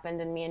quarantine happened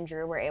and me and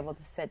Drew were able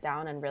to sit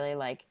down and really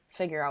like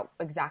figure out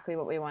exactly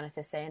what we wanted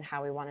to say and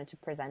how we wanted to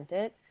present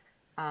it,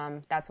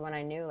 that's when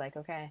I knew, like,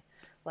 okay,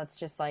 let's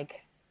just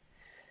like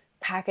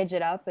package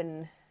it up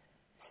and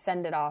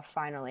send it off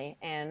finally.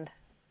 And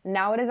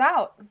now it is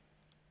out.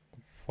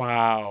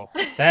 Wow,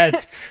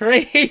 that's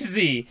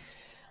crazy.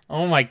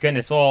 Oh my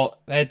goodness. Well,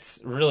 that's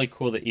really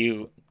cool that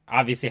you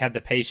obviously had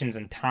the patience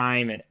and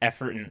time and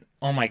effort, and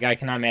oh my God, I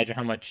cannot imagine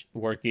how much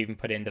work you even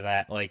put into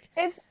that. Like,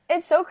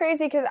 it's so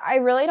crazy because I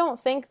really don't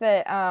think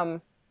that I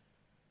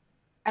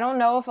don't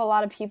know if a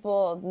lot of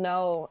people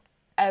know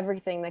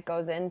everything that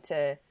goes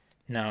into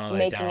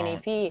making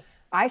an EP.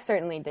 I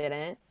certainly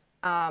didn't.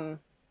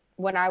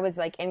 When I was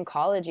like in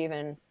college,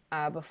 even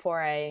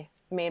before I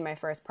made my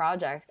first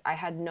project, I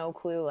had no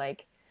clue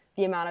like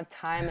the amount of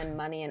time and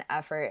money and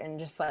effort and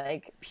just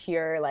like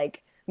pure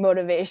like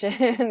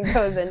motivation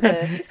goes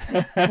into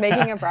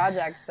making a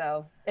project.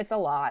 So it's a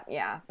lot,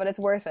 yeah, but it's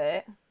worth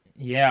it.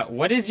 Yeah.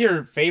 What is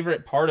your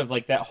favorite part of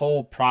like that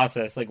whole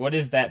process? Like, what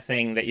is that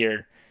thing that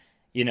you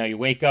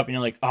wake up and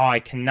you're like, oh, I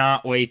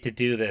cannot wait to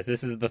do this.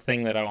 This is the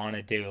thing that I want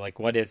to do. Like,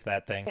 what is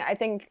that thing? I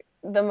think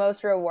the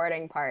most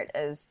rewarding part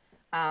is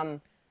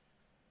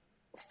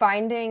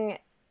finding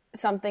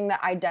something that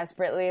I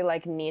desperately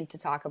like need to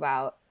talk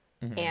about,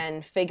 mm-hmm.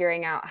 and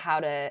figuring out how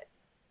to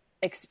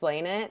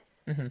explain it,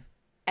 mm-hmm.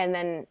 and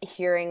then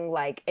hearing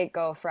like it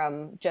go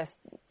from just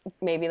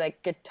maybe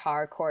like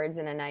guitar chords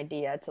and an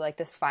idea to like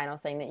this final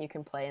thing that you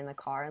can play in the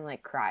car and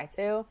like cry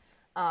to.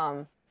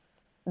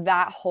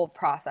 That whole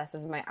process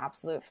is my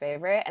absolute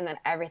favorite, and then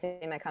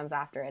everything that comes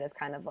after it is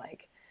kind of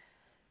like,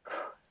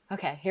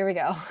 okay, here we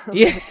go.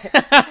 Yeah.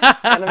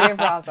 It's gonna be a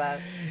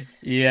process.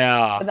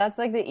 Yeah. But that's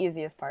like the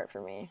easiest part for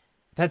me.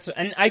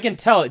 And I can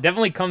tell it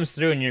definitely comes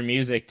through in your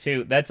music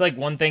too. That's like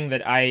one thing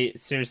that I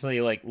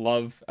seriously like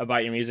love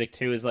about your music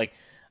too, is like,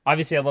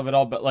 obviously I love it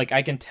all, but like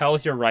I can tell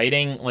with your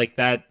writing like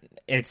that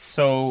it's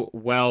so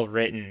well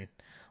written.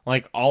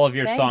 Like all of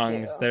your Thank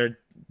songs, you. they're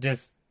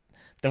just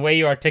the way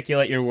you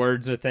articulate your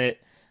words with it,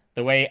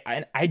 the way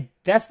I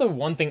that's the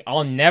one thing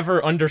I'll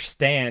never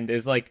understand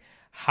is like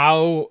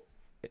how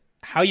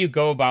you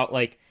go about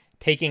like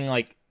taking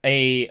like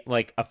a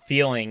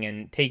feeling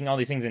and taking all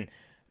these things and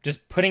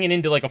just putting it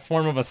into like a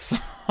form of a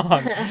song.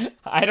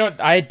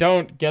 I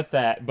don't get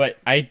that, but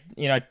I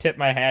tip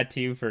my hat to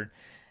you for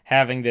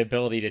having the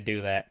ability to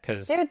do that.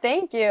 Cause Dude,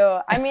 thank you.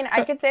 I mean,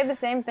 I could say the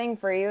same thing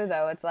for you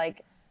though. It's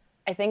like,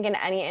 I think in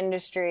any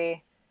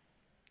industry,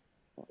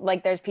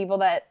 like there's people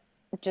that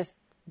just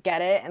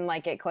get it and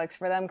like it clicks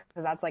for them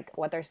because that's like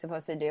what they're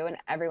supposed to do, and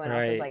everyone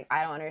else is like,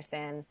 I don't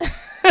understand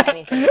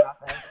anything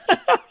about this.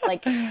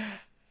 Like,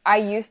 I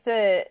used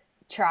to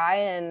try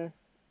and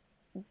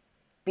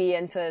be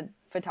into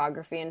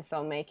photography and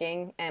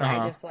filmmaking, and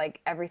I just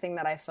like everything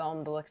that I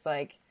filmed looked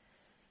like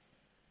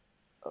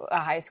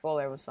a high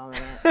schooler was filming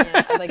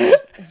it. Like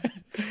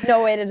there's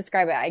no way to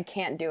describe it. I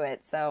can't do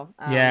it. So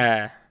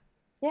yeah,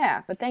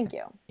 but thank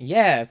you.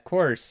 Yeah, of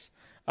course.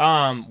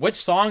 Which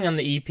song on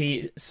the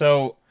EP?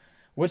 So,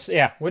 which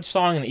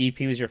song on the EP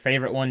was your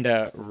favorite one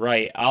to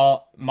write?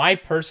 My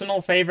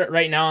personal favorite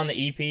right now on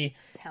the EP,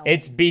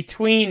 it's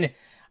between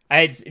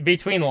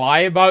Lie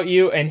About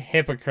You and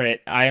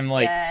Hypocrite. I'm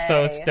like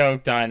so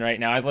stoked on right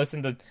now. I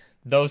listened to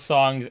those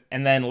songs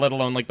and then let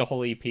alone like the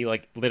whole EP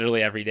like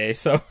literally every day.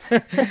 So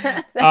Thank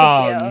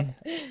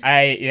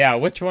you.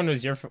 Which one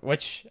was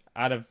which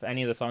out of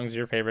any of the songs was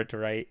your favorite to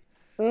write?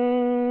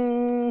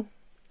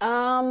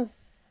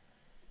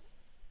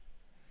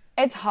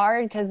 It's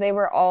hard because they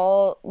were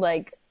all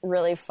like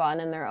really fun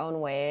in their own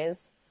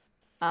ways.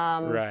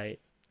 Right.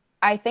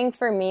 I think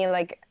for me,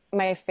 like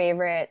my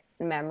favorite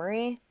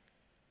memory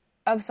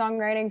of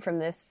songwriting from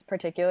this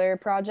particular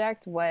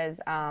project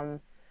was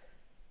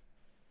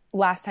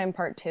Last Time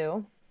Part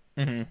 2.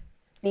 Mm-hmm.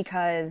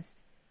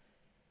 Because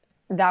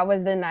that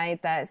was the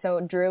night that, so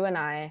Drew and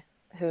I,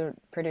 who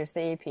produced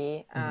the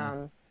EP,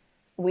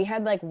 we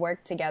had like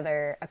worked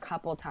together a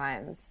couple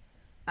times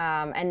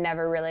and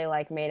never really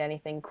like made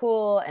anything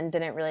cool and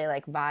didn't really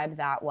like vibe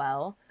that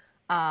well.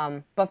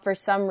 But for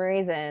some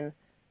reason,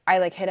 I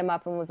like hit him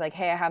up and was like,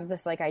 hey, I have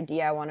this like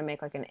idea. I want to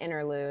make like an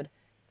interlude.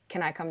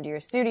 Can I come to your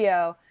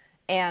studio?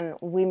 And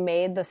we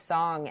made the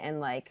song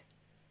in like,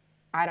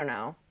 I don't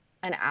know,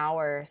 an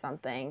hour or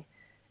something.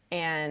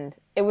 And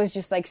it was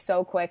just like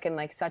so quick and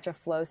like such a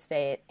flow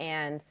state.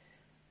 And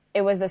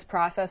it was this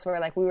process where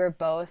like we were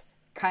both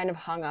kind of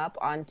hung up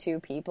on two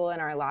people in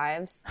our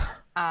lives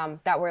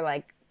that were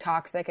like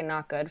toxic and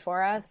not good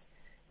for us.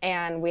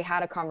 And we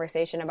had a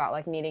conversation about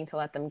like needing to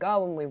let them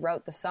go when we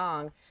wrote the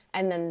song.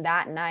 And then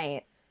that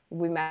night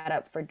we met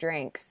up for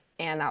drinks,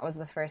 and that was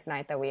the first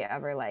night that we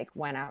ever like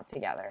went out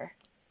together.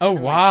 Oh,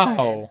 and,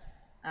 wow.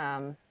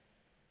 Started,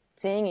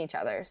 seeing each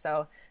other.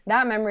 So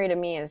that memory to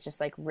me is just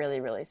like really,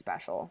 really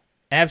special.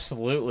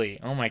 Absolutely.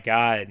 Oh my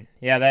God.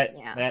 Yeah, that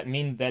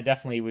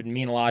definitely would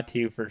mean a lot to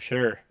you for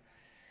sure.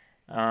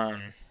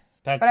 But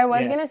I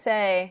was gonna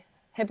say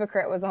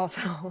Hypocrite was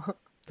also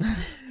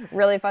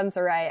really fun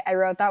to write. I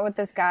wrote that with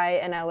this guy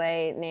in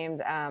LA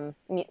named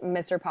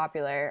Mr.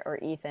 Popular, or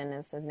Ethan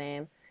is his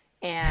name.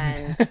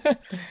 And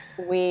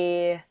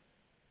we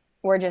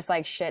were just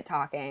like shit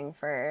talking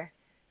for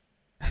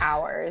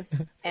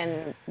hours,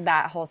 and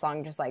that whole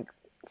song just like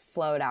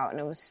flowed out, and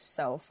it was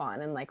so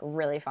fun and like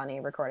really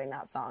funny recording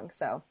that song.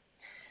 So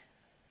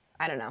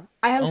I don't know.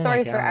 I have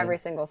stories for every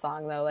single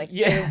song though. Like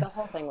the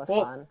whole thing was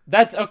fun.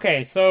 That's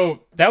okay.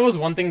 So that was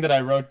one thing that I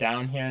wrote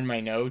down here in my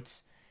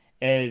notes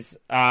is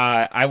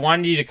I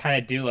wanted you to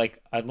kind of do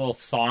like a little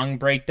song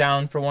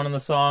breakdown for one of the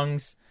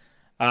songs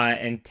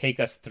and take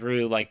us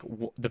through like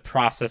the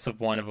process of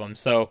one of them.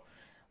 So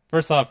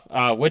first off,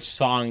 which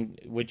song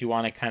would you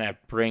want to kind of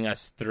bring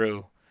us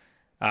through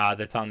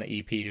that's on the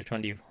EP? Which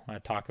one do you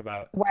want to talk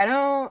about? Why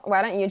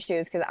don't you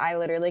choose? Because I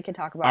literally could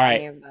talk about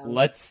any of them.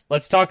 Let's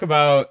talk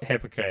about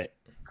Hypocrite.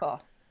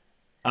 Cool.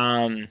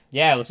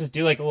 Let's just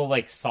do like a little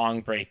like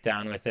song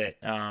breakdown with it.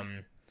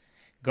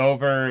 Go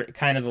over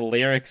kind of the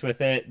lyrics with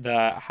it,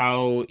 the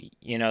whole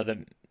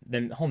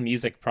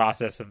music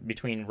process of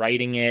between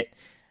writing it,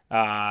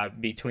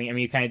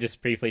 you kind of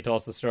just briefly told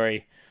us the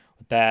story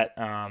with that,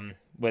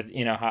 with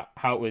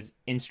how it was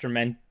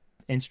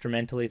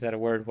instrumentally, is that a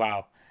word?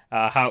 Wow.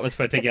 How it was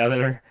put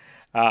together.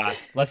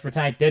 Let's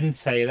pretend I didn't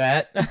say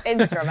that.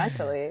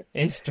 Instrumentally.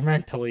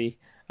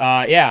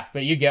 But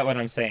you get what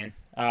I'm saying.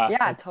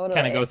 Totally.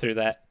 Kind of go through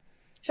that.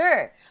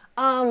 Sure.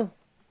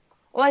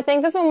 Well, I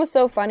think this one was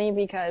so funny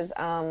because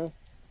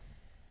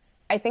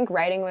I think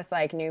writing with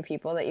like new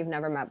people that you've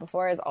never met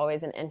before is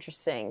always an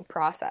interesting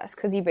process,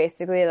 because you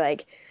basically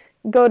like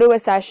go to a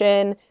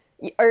session,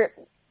 or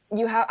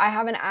I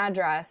have an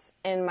address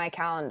in my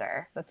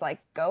calendar that's like,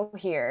 go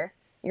here.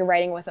 You're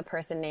writing with a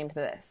person named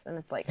this. And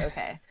it's like,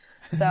 okay.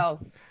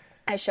 So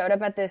I showed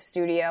up at this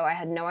studio. I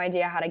had no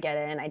idea how to get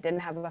in. I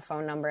didn't have a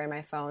phone number in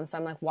my phone. So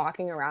I'm like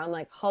walking around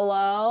like,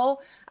 hello,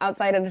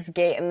 outside of this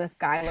gate. And this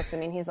guy looks at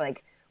me and he's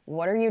like,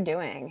 what are you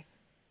doing?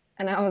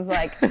 And I was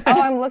like,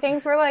 oh, I'm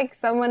looking for like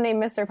someone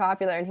named Mr.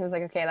 Popular. And he was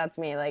like, okay, that's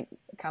me. Like,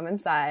 come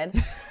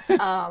inside.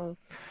 So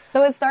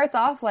it starts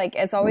off like,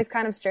 it's always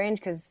kind of strange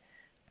because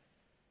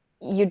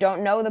you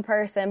don't know the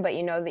person, but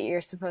you know that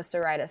you're supposed to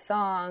write a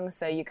song.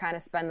 So you kind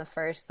of spend the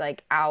first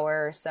like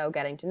hour or so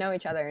getting to know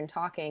each other and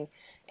talking.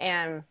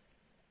 And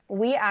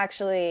we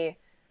actually,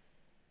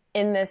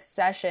 in this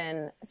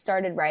session,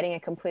 started writing a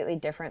completely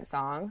different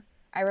song,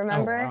 I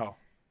remember. Oh, wow.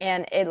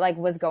 And it like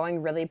was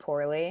going really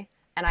poorly.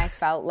 And I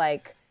felt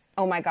like,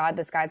 oh my God,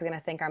 this guy's going to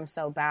think I'm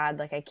so bad.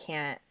 Like I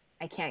can't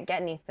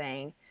get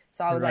anything.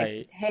 So I was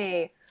like,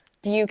 hey,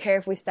 do you care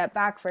if we step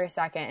back for a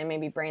second and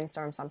maybe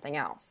brainstorm something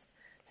else?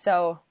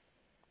 So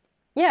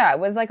yeah, it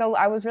was like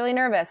I was really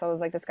nervous. I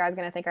was like, this guy's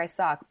going to think I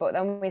suck. But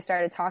then we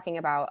started talking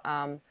about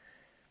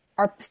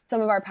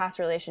some of our past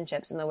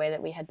relationships and the way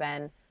that we had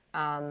been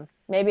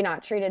maybe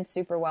not treated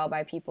super well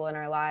by people in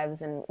our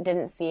lives and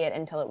didn't see it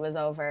until it was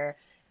over.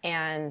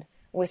 And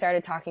we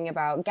started talking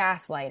about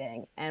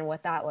gaslighting and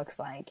what that looks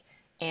like,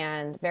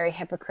 and very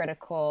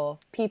hypocritical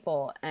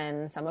people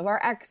and some of our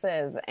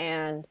exes,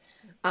 and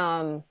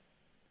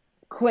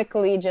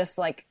quickly just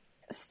like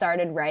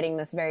started writing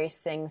this very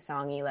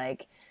sing-songy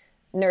like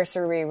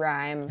nursery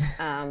rhyme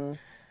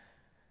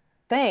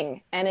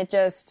thing. And it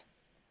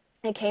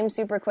came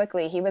super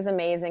quickly. He was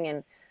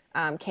amazing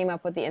and came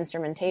up with the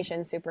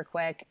instrumentation super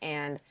quick.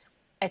 And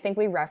I think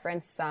we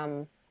referenced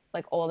some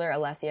like older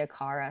Alessia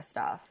Cara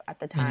stuff at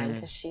the time,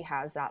 because she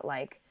has that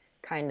like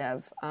kind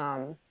of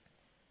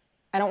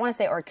I don't want to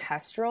say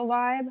orchestral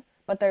vibe,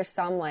 but there's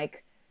some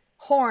like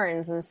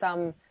horns and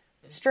some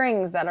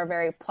strings that are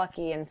very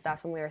plucky and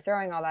stuff, and we were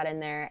throwing all that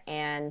in there.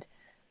 And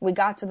we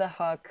got to the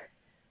hook,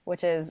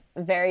 which is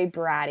very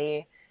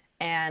bratty,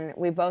 and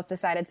we both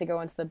decided to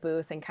go into the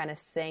booth and kind of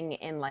sing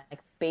in like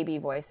baby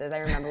voices. I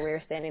remember we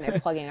were standing there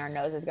plugging our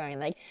noses going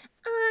like,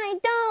 I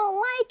don't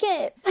like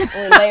it. And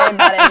we layered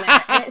that in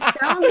there, and it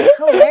sounded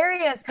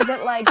hilarious because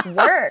it like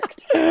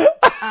worked.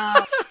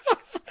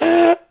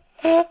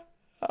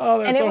 Oh,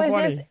 that's and it so was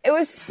funny. it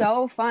was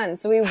so fun.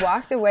 So we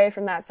walked away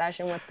from that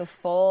session with the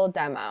full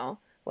demo.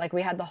 Like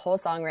we had the whole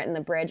song written,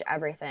 the bridge,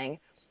 everything.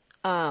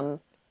 And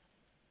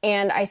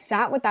I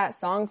sat with that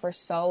song for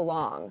so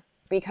long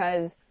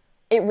because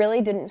it really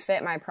didn't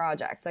fit my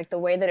project. Like the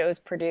way that it was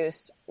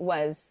produced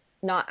was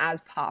not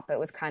as pop. It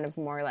was kind of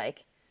more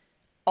like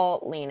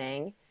alt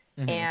leaning.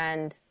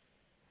 And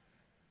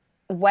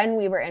when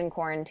we were in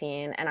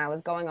quarantine and I was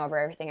going over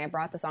everything, I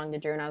brought the song to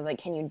Drew and I was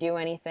like, can you do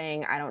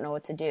anything? I don't know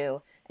what to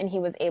do. And he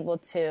was able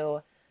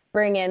to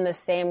bring in the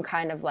same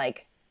kind of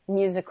like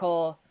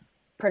musical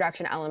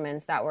production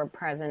elements that were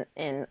present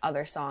in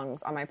other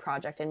songs on my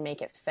project and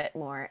make it fit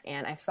more.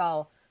 And I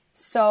fell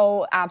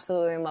so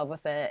absolutely in love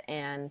with it,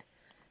 and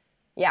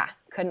yeah,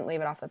 couldn't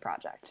leave it off the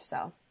project.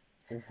 So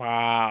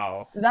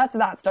wow, that's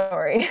that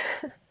story.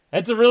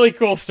 That's a really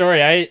cool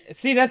story. I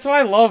see. That's why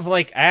I love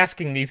like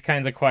asking these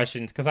kinds of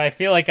questions, because I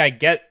feel like I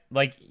get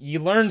like you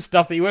learn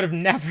stuff that you would have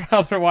never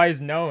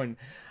otherwise known.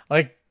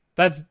 Like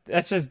that's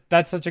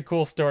such a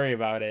cool story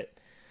about it.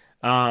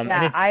 And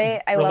it's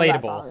I relatable. love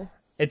that song.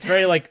 It's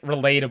very like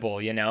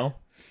relatable, you know.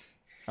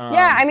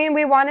 Yeah, I mean,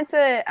 we wanted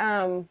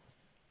to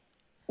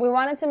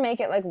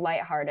make it like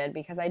lighthearted,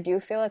 because I do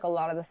feel like a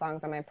lot of the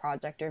songs on my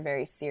project are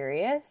very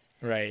serious.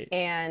 Right.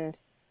 And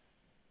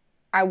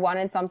I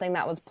wanted something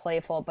that was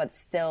playful but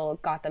still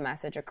got the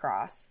message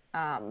across,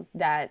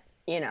 that,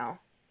 you know,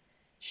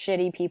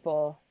 shitty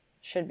people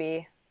should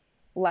be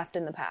left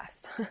in the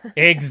past.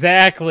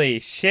 Exactly.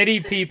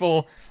 Shitty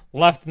people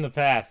left in the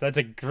past. That's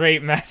a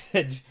great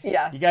message.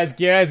 Yes. You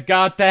guys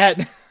got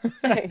that?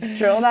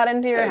 Drill that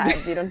into your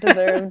heads. You don't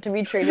deserve to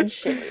be treated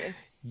shitty.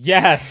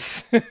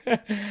 Yes.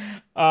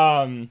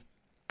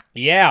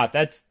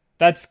 Yeah,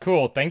 that's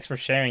cool. Thanks for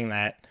sharing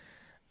that.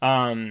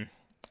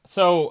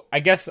 So I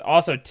guess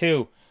also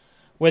too,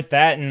 with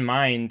that in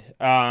mind,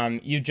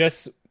 you're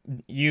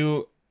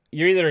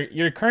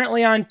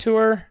currently on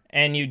tour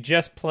and you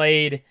just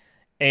played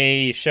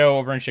a show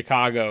over in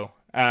Chicago.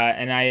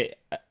 And I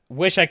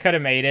wish I could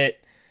have made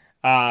it.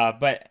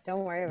 But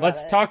don't worry about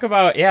let's it. talk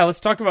about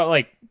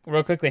like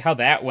real quickly how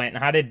that went,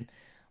 and how did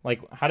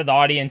the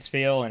audience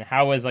feel, and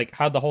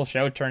how'd the whole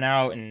show turn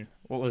out, and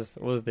what was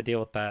the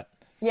deal with that?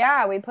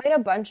 Yeah, we played a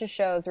bunch of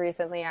shows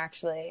recently,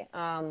 actually.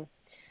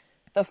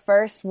 The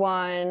first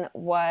one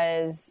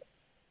was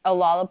a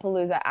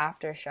Lollapalooza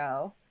after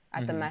show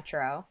at the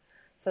Metro.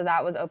 So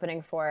that was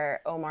opening for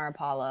Omar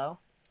Apollo.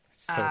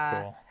 So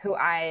cool. Who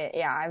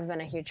I've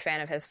been a huge fan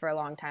of his for a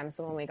long time.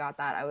 So when we got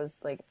that, I was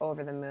like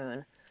over the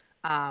moon.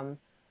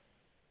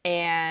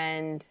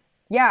 And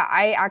yeah,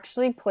 I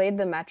actually played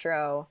the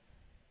Metro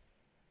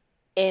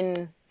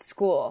in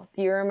school.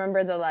 Do you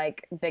remember the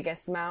like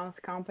biggest mouth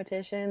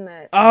competition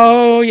that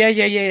Oh, yeah.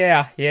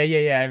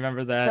 I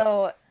remember that.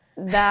 so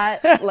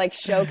that like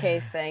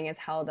showcase thing is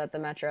held at the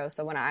Metro.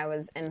 So when I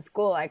was in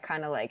school, I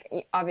kind of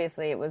like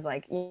obviously it was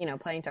like,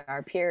 playing to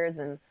our peers,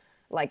 and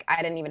like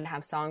I didn't even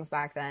have songs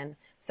back then.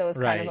 So it was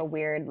kind of Right. a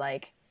weird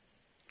like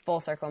full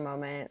circle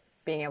moment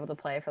being able to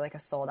play for like a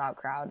sold out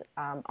crowd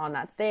on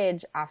that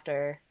stage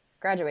after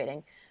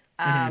graduating.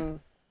 Hmm.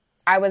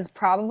 I was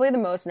probably the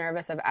most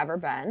nervous I've ever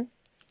been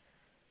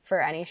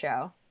for any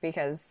show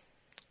because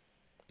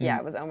yeah,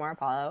 it was Omar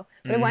Apollo,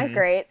 but it went Hmm.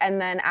 great.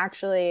 And then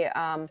actually,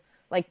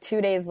 like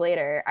 2 days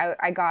later,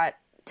 I got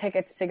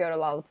tickets to go to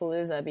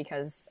Lollapalooza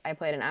because I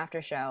played an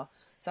after show.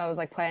 So I was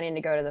like planning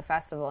to go to the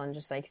festival and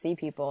just like see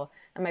people.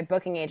 And my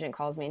booking agent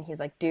calls me and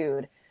he's like,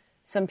 dude,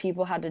 some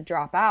people had to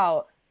drop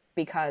out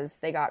because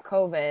they got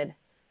COVID,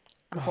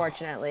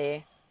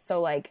 unfortunately.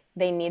 So like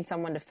they need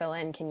someone to fill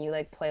in. Can you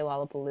like play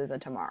Lollapalooza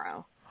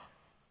tomorrow?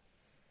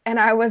 And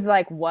I was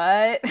like,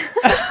 what?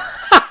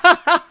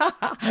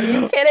 Are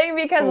you kidding?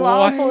 Because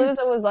What?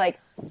 Lollapalooza was like,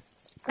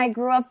 I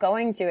grew up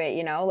going to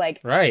it, like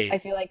I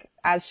Right. feel like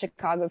as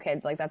Chicago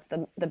kids, like that's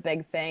the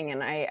big thing.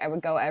 And I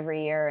would go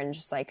every year and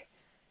just like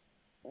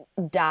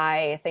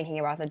die thinking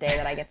about the day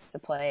that I get to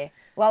play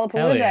Hell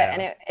Lollapalooza.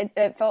 And yeah.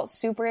 it felt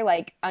super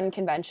like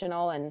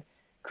unconventional and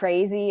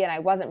crazy. And I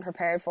wasn't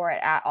prepared for it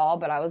at all.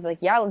 But I was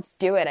like, yeah, let's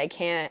do it. I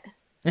can't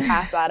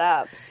pass that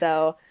up.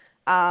 So,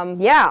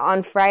 yeah,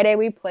 on Friday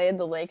we played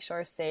the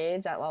Lakeshore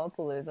stage at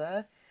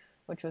Lollapalooza,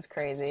 which was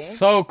crazy.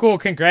 So cool.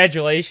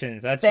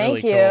 Congratulations. That's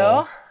really Thank you.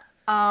 cool.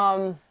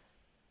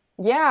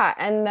 Yeah,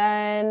 and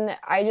then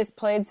I just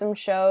played some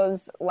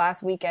shows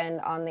last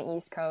weekend on the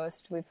East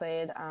Coast. We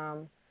played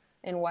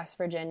in West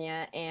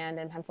Virginia and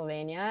in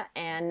Pennsylvania,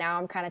 and now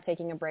I'm kind of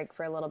taking a break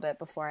for a little bit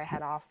before I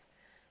head off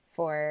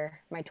for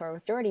my tour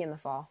with Jordy in the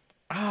fall.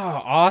 Oh,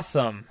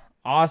 awesome.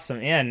 Awesome.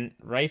 And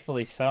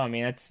rightfully so. I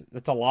mean,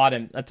 that's a lot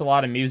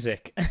of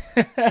music.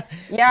 It's a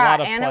Yeah,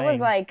 lot of and it was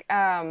playing.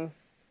 like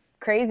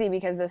crazy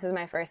because this is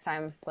my first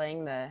time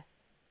playing the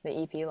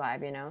EP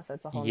live, so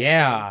it's a whole new thing.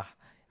 Yeah.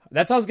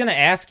 That's what I was gonna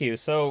ask you.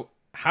 So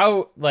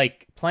how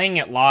like playing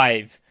it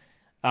live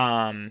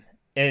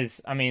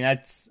is I mean,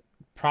 that's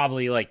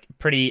probably like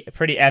pretty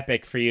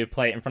epic for you to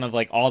play it in front of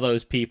like all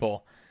those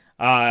people.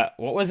 What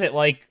was it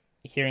like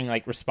hearing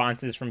like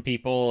responses from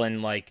people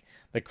and like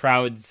the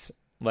crowds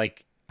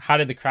like how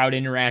did the crowd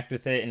interact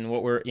with it and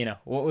what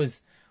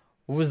was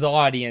the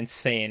audience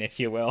saying, if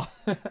you will?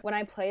 When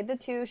I played the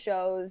two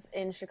shows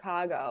in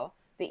Chicago,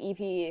 the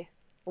EP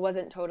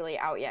wasn't totally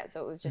out yet,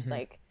 so it was just Hmm.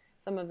 like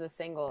some of the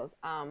singles.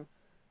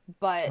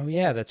 But Oh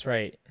yeah, that's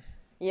right.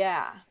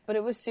 yeah, but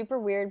it was super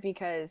weird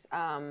because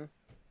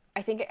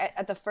I think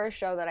at the first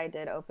show that I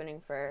did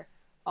opening for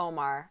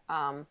Omar,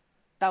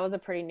 that was a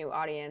pretty new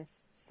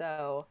audience,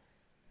 so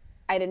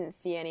I didn't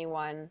see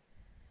anyone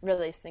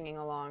really singing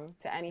along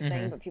to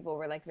anything, Hmm. but people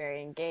were like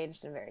very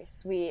engaged and very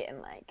sweet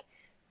and like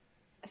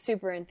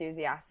super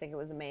enthusiastic. It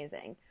was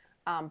amazing.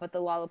 But the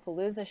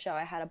Lollapalooza show,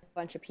 I had a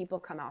bunch of people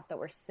come out that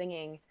were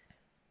singing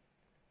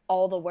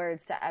all the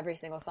words to every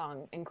single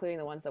song, including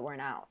the ones that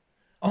weren't out,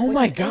 Oh which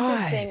my was God.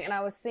 interesting. And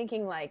I was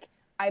thinking, like,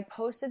 I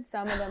posted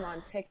some of them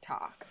on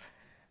TikTok.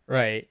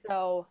 Right.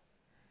 So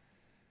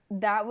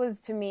that was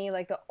to me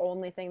like the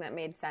only thing that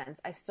made sense.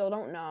 I still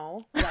don't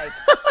know, like,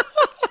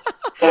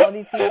 how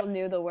these people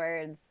knew the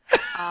words.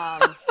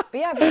 But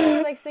yeah, people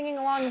were like singing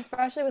along,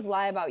 especially with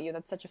 "Lie About You."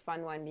 That's such a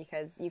fun one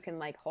because you can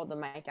like hold the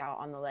mic out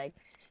on the like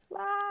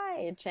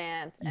 "lie"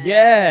 chant, and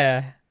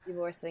Yeah.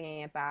 people were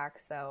singing it back.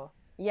 So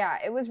yeah,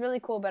 it was really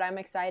cool. But I'm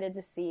excited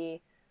to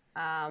see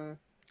um,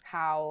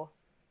 how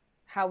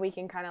we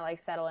can kind of like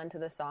settle into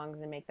the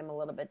songs and make them a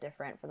little bit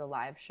different for the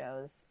live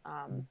shows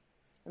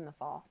in the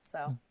fall.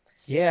 So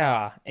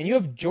Yeah, and you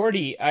have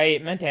Jordy. I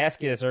meant to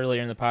ask you this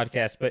earlier in the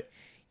podcast, but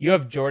you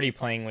have Jordy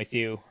playing with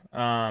you,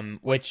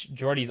 which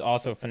Jordy's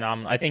also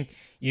phenomenal. I think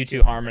you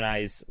two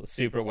harmonize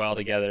super well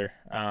together.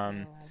 I love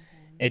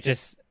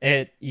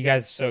him. You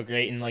guys are so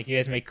great, and like you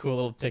guys make cool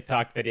little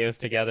TikTok videos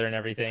together and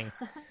everything.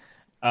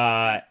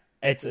 Uh,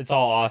 it's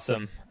all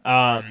awesome.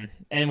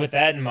 And with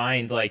that in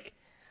mind, like,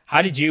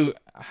 how did you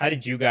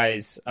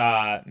guys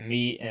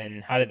meet,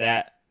 and how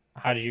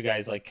did you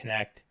guys like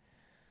connect?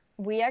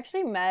 We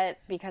actually met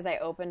because I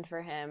opened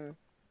for him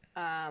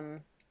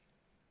um,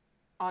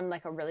 on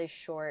like a really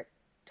short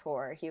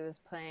tour. He was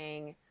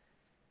playing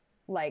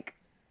like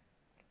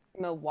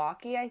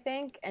Milwaukee, I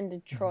think, and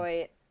Mhm.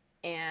 Detroit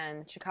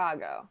and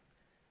Chicago.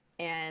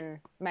 And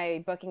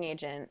my booking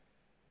agent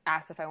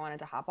asked if I wanted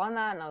to hop on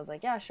that, and I was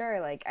like, yeah, sure.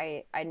 Like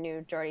I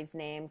knew Jordy's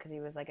name because he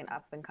was like an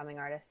up and coming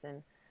artist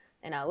in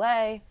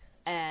LA,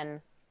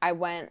 and I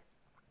went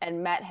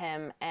and met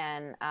him,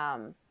 and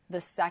the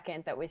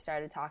second that we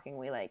started talking,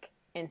 we like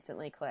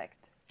instantly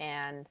clicked,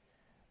 and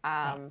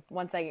Oh,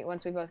 once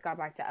we both got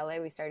back to LA,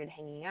 we started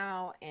hanging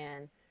out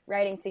and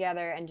writing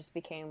together, and just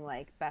became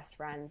like best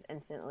friends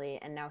instantly.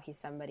 And now he's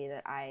somebody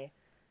that I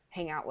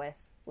hang out with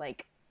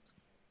like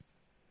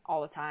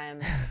all the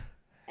time,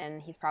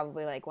 and he's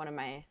probably like one of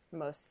my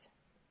most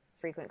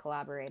frequent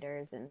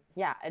collaborators, and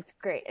yeah, it's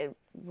great. It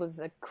was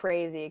a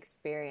crazy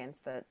experience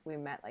that we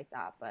met like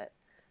that, but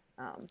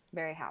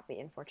very happy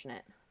and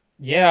fortunate.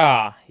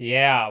 Yeah,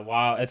 yeah,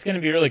 wow. It's going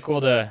to be really cool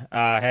to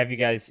have you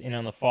guys in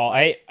on the fall.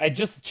 I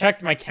just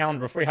checked my calendar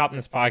before we hopped in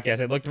this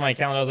podcast. I looked at my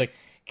calendar. I was like,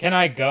 can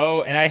I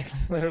go? And I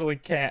literally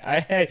can't.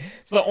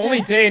 It's the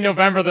only day in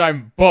November that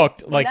I'm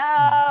booked. Like,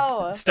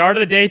 no! Start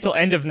of the day till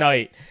end of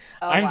night.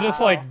 Oh, I'm wow. just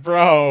like,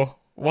 bro,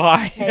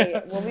 why?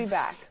 Hey, we'll be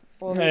back.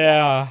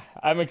 Yeah,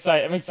 I'm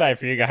excited. I'm excited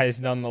for you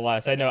guys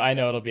nonetheless. I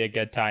know it'll be a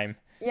good time.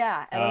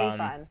 Yeah, it'll be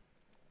fun.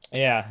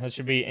 Yeah, that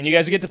should be. And you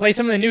guys will get to play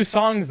some of the new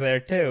songs there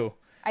too.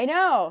 I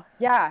know.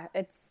 Yeah,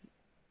 it's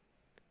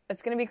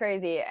gonna be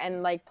crazy,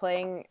 and like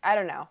playing. I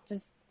don't know.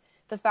 Just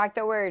the fact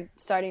that we're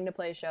starting to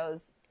play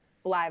shows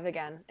live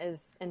again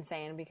is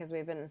insane because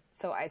we've been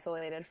so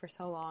isolated for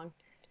so long.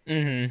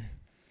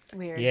 Mm-hmm.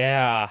 Weird.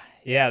 Yeah.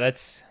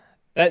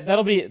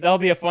 That'll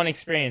be a fun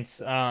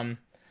experience. I'm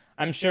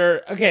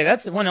sure. Okay,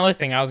 that's one other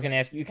thing I was gonna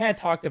ask you. You kind of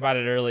talked about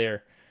it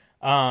earlier.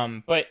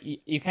 But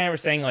you kind of were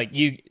saying like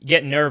you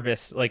get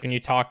nervous like when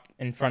you talk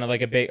in front of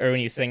like when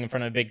you sing in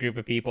front of a big group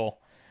of people.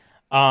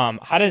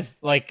 How does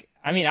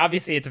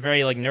obviously it's a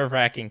very like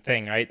nerve-wracking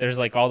thing, right? There's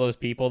like all those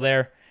people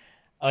there.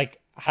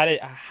 Like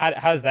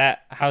how's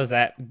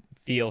that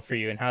feel for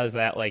you, and how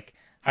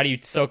do you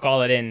soak all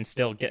that in and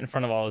still get in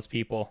front of all those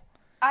people?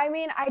 I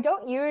mean, I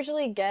don't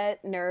usually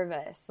get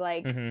nervous.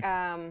 Like,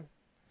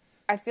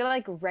 I feel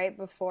like right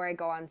before I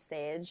go on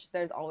stage,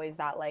 there's always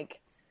that like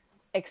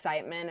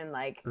excitement and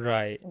like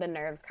the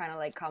nerves kind of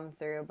like come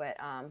through. But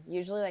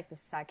usually like the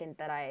second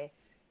that I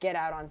get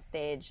out on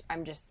stage,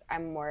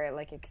 I'm more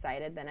like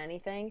excited than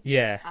anything.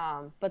 Yeah.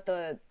 But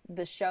the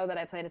show that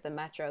I played at the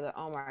Metro, the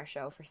Omar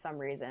show, for some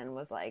reason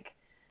was like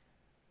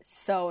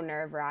so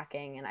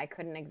nerve-wracking, and I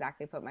couldn't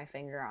exactly put my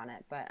finger on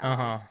it. But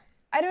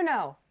I don't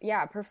know.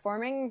 Yeah,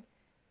 performing,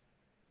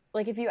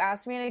 like if you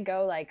asked me to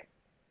go like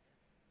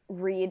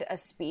read a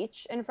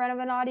speech in front of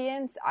an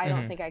audience, I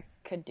don't think I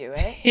could do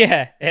it.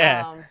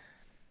 Yeah.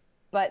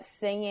 But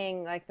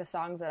singing like the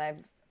songs that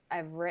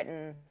I've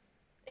written,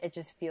 it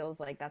just feels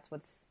like that's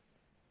what's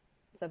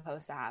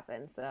supposed to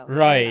happen. So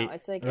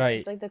it's like it's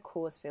just like the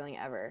coolest feeling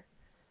ever.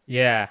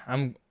 Yeah,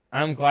 I'm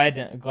glad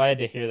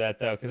to hear that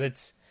though, because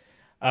it's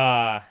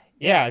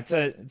it's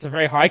a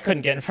very hard. I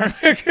couldn't get in front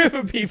of a group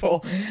of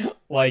people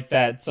like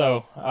that.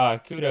 So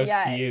kudos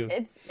to you.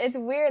 It's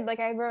weird. Like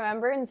I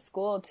remember in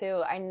school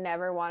too, I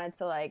never wanted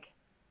to like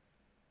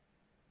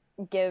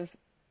give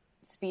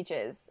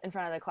speeches in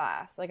front of the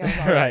class. Like I was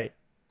always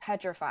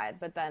petrified.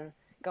 But then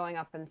going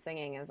up and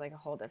singing is like a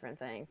whole different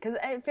thing, because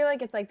I feel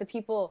like it's like the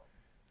people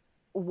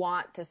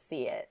want to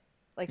see it.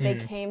 Like they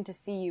came to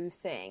see you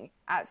sing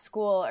at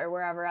school or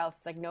wherever else.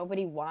 It's like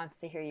nobody wants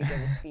to hear you give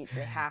a speech.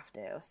 They have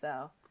to.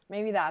 So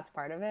maybe that's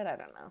part of it. I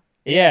don't know.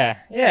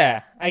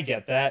 Yeah. I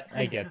get that.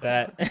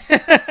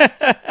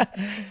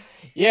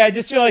 Yeah, I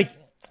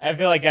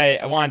feel like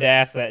I wanted to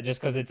ask that just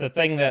because it's a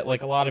thing that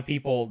like a lot of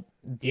people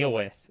deal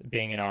with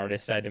being an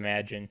artist, I'd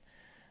imagine.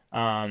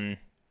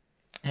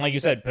 Like you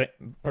said,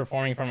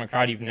 performing from a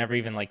crowd you've never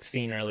even like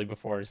seen really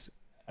before is,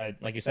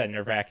 like you said, a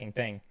nerve-wracking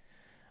thing.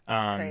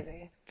 It's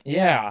crazy.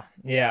 Yeah.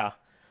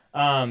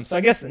 So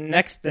I guess the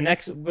next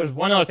there's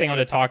one other thing I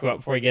want to talk about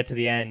before we get to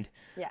the end.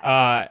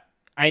 Yeah.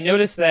 I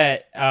noticed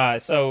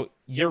that so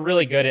you're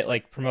really good at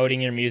like promoting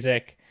your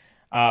music,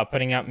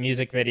 putting out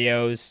music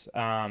videos,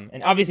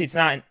 and obviously it's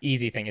not an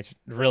easy thing. It's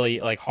really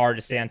like hard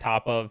to stay on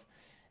top of.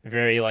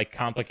 Very like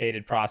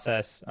complicated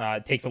process.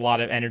 It takes a lot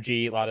of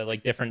energy, a lot of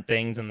like different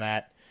things, and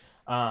that.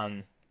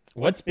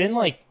 What's been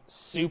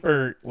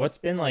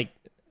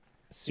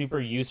super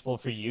useful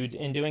for you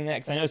in doing that?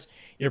 Because I know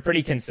you're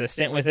pretty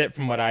consistent with it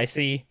from what I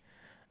see.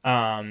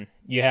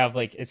 You have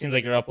like, it seems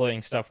like you're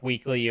uploading stuff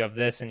weekly. You have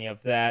this and you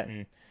have that.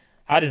 And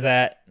how does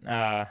that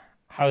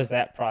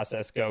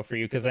process go for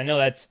you? Because I know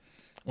that's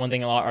one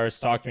thing a lot of artists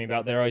talk to me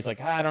about. They're always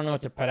like, I don't know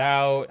what to put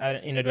out.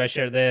 Do I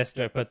share this?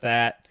 Do I put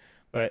that?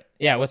 But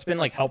yeah, what's been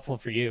like helpful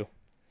for you?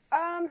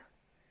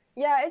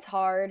 Yeah, it's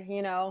hard,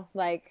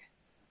 like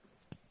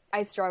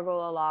I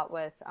struggle a lot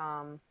with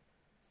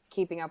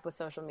keeping up with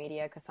social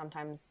media, because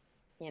sometimes,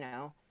 I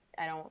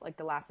don't like,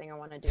 the last thing I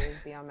want to do is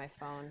be on my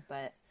phone,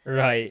 but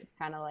it's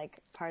kind of like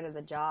part of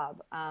the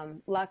job.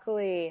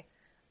 Luckily,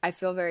 I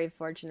feel very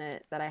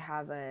fortunate that I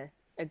have a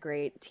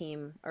great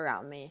team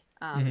around me.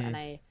 And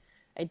I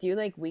do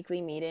like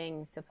weekly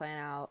meetings to plan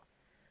out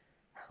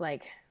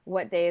like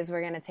what days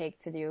we're going to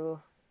take to do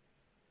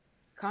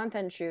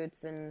content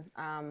shoots, and,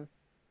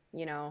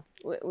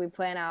 we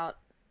plan out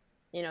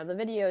the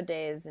video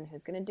days and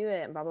who's going to do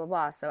it and blah, blah,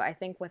 blah. So I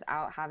think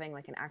without having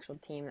like an actual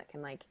team that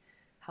can like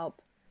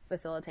help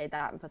facilitate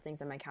that and put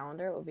things in my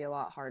calendar, it would be a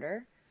lot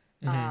harder.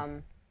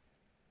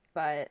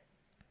 But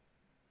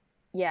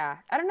yeah,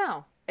 I don't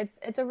know.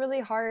 It's a really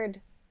hard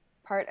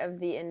part of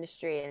the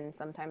industry. And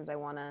sometimes I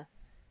want to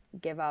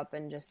give up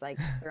and just like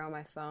throw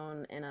my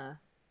phone in a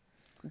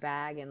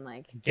bag and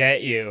like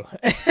forget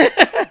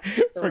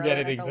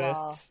it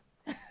exists.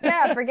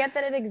 Yeah, forget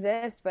that it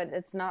exists, but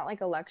it's not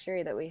like a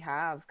luxury that we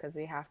have because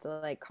we have to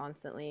like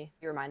constantly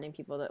be reminding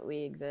people that we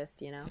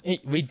exist, you know?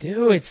 We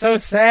do. It's so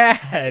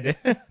sad.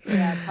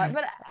 Yeah, it's hard.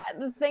 But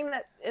the thing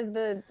that is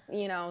the,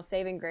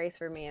 saving grace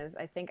for me is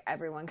I think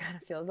everyone kind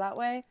of feels that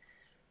way.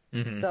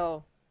 Mm-hmm.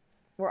 So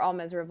we're all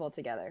miserable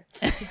together.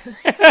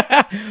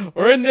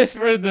 We're in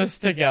this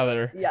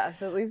together.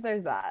 Yes, at least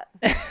there's that.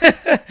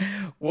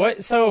 What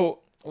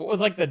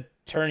was like the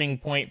turning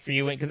point for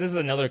you? Because this is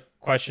another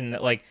question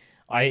that like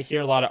I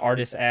hear a lot of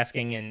artists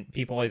asking, and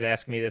people always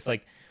ask me this,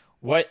 like,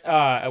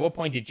 at what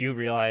point did you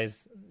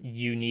realize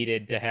you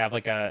needed to have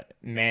like a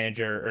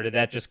manager, or did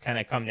that just kind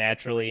of come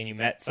naturally and you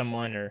met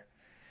someone, or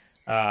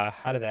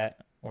how did that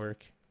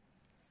work?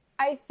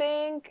 I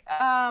think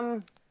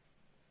kind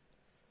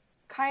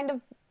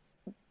of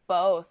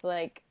both.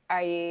 Like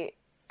I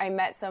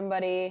met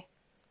somebody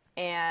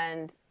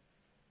and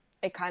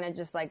it kind of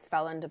just like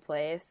fell into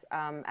place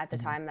at the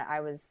time that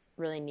I was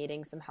really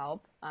needing some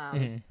help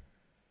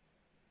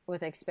with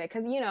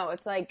because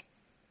it's like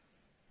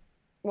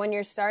when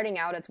you're starting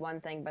out it's one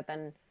thing, but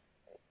then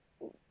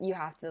you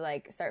have to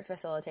like start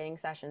facilitating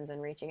sessions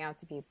and reaching out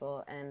to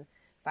people and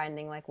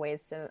finding like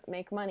ways to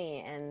make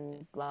money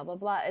and blah blah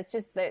blah. It's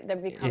just there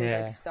becomes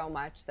like so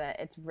much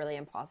that it's really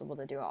impossible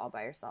to do it all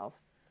by yourself.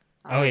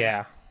 Oh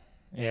yeah.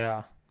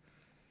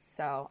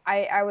 So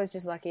I was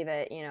just lucky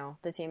that,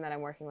 the team that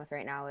I'm working with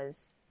right now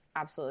is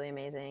absolutely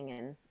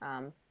amazing.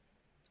 And,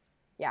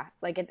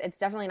 like it's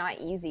definitely not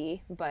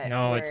easy, but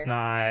no, it's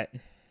not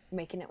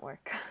making it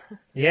work.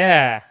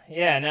 Yeah.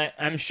 And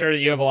I'm sure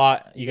you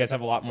guys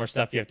have a lot more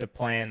stuff you have to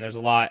plan. There's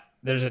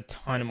a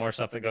ton of more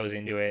stuff that goes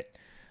into it.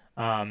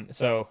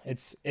 So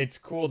it's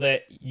cool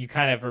that you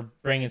kind of are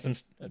bringing some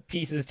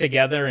pieces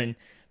together and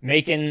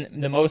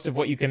making the most of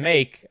what you can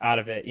make out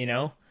of it,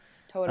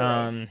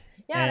 Totally.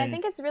 Yeah, and I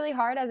think it's really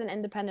hard as an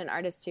independent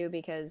artist too,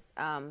 because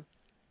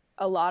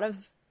a lot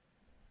of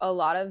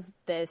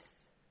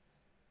this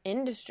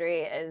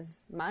industry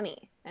is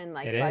money and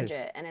like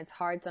budget, and it's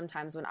hard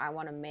sometimes when I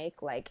want to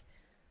make like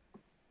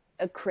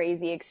a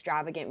crazy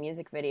extravagant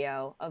music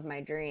video of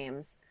my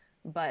dreams,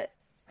 but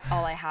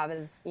all I have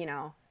is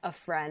a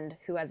friend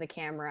who has a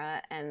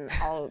camera, and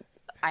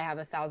I have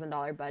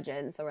 $1,000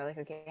 budget, and so we're like,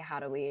 okay, how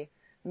do we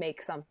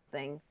make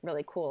something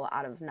really cool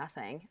out of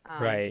nothing?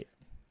 Right.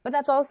 But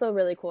that's also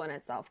really cool in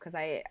itself, because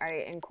I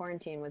in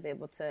quarantine was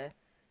able to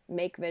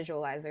make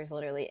visualizers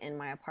literally in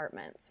my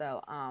apartment.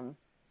 So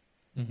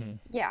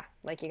yeah,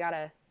 like you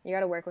gotta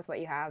work with what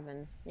you have,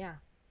 and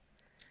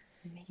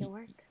make it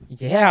work.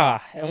 Yeah.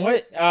 And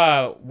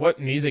what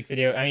music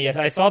video? I mean,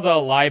 I saw the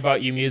Lie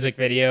About You music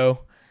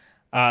video.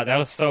 That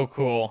was so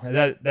cool.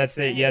 That's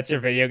your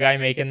video guy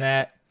making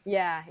that?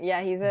 Yeah,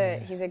 he's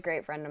a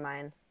great friend of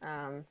mine.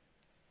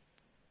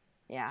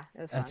 Yeah,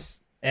 it was fun.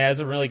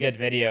 It's a really good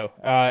video.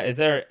 Is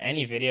there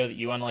any video that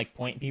you want to like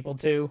point people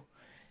to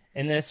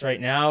in this right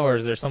now, or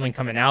is there something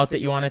coming out that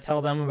you want to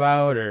tell them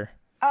about, or?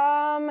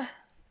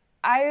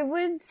 I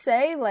would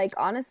say, like,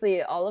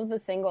 honestly, all of the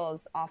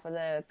singles off of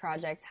the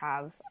project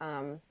have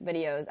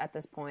videos at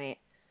this point.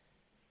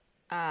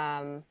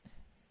 And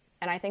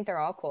I think they're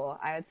all cool.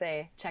 I would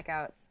say check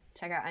out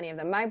any of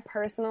them. My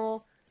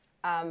personal,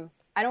 I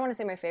don't want to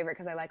say my favorite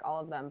because I like all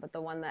of them, but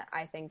the one that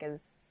I think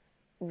is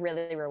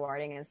really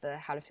rewarding is the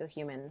How to Feel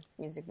Human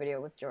music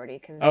video with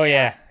Jordy. Oh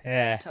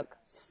yeah. Took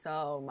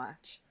so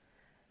much.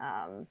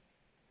 And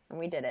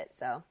we did it,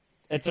 so.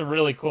 It's a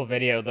really cool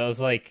video. Those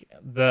like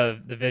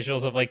the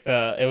visuals of like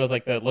it was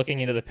like the looking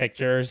into the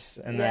pictures,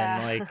 and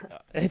then like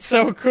it's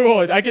so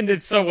cool.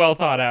 It's so well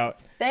thought out.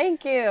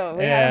 Thank you.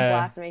 We had a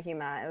blast making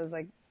that. It was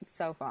like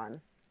so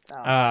fun. So.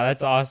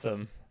 That's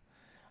awesome.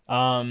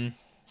 All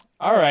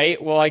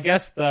right. Well, I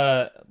guess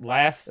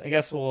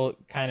we'll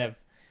kind of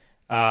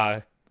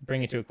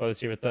bring it to a close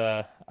here with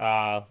the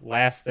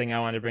last thing I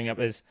wanted to bring up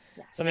is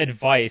some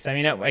advice. I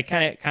mean, I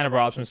kind of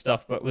brought up some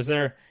stuff, but was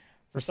there,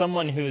 for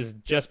someone who's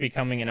just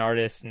becoming an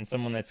artist and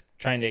someone that's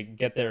trying to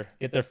get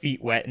their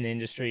feet wet in the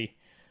industry,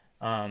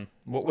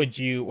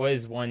 what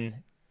is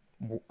one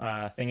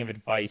thing of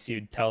advice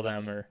you'd tell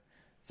them, or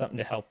something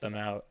to help them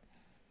out?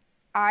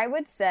 I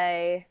would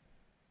say,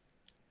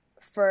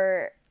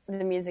 for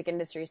the music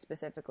industry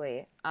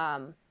specifically,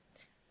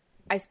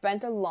 I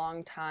spent a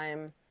long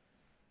time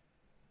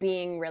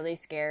being really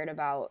scared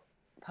about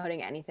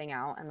putting anything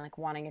out and like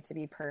wanting it to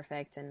be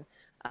perfect, and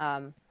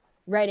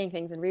writing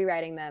things and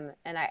rewriting them.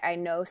 And I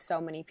know so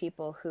many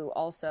people who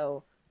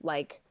also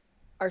like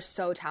are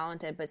so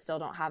talented but still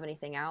don't have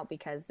anything out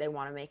because they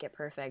want to make it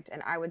perfect.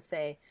 And I would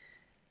say,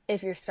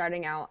 if you're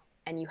starting out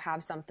and you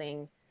have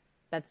something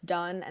that's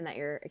done and that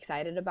you're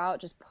excited about,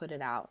 just put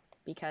it out,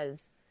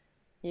 because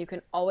you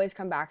can always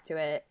come back to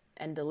it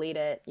and delete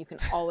it. You can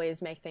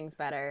always make things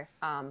better.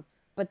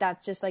 But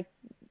that's just like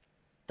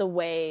the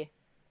way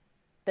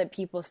that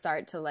people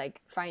start to like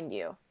find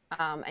you.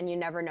 And you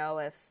never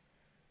know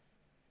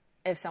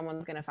if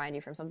someone's going to find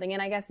you from something.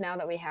 And I guess now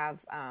that we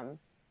have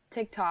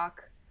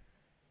TikTok,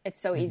 it's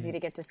so easy to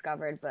get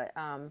discovered. But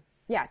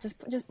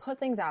just put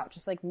things out.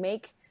 Just like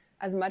make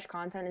as much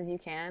content as you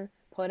can,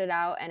 put it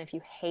out, and if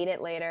you hate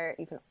it later,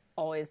 you can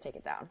always take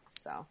it down.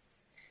 So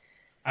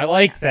I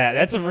like that.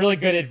 That's some really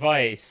good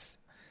advice.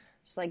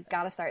 Just like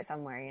gotta start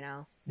somewhere, you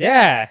know.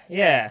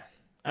 Yeah.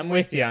 I'm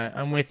with you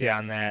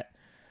on that.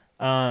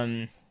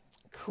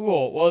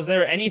 Cool. Well, is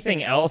there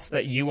anything else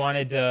that you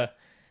wanted to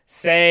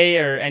say,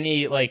 or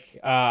any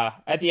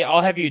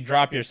I'll have you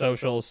drop your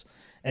socials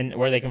and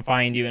where they can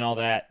find you and all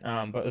that.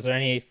 But was there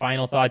any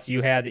final thoughts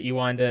you had that you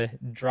wanted to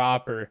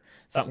drop, or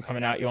something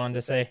coming out you wanted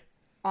to say?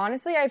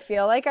 Honestly, I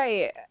feel like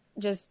I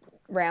just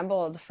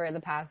rambled for the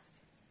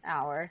past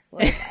hour.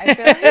 Like, I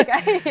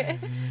feel like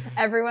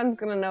everyone's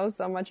gonna know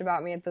so much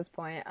about me at this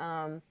point.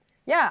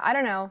 Yeah, I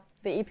don't know.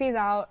 The EP's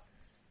out.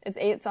 It's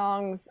 8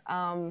 songs.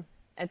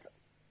 It's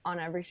on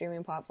every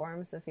streaming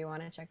platform, so if you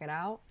want to check it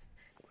out,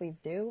 please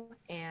do.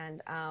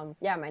 And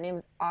yeah, my name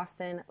is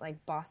Austin,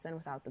 like Boston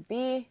without the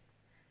B.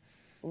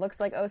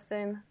 Looks like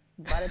Oston,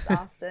 but it's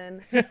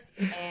Austin.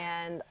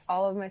 And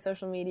all of my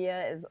social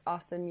media is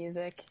Austin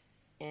Music.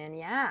 And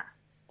yeah,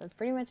 that's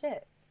pretty much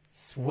it.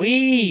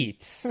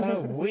 Sweet.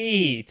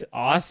 Sweet.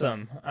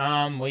 Awesome.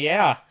 Well,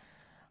 yeah.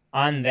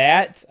 On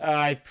that,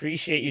 I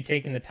appreciate you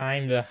taking the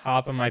time to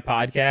hop on my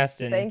podcast.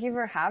 And thank you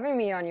for having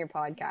me on your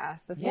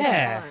podcast. This was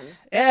fun.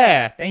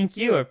 Yeah, thank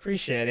you. I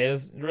appreciate it. It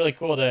was really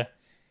cool to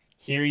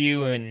hear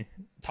you and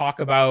talk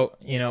about,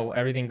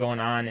 everything going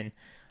on. And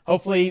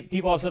hopefully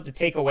people have something to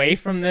take away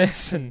from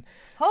this. And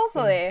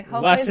hopefully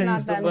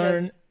lessons it's not to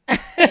learn.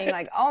 Just being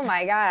like, oh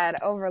my God,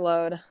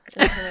 overload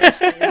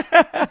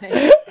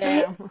information.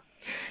 Damn.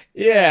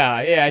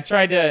 Yeah. I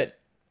tried to...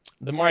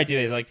 The more I do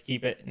is I like to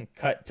keep it and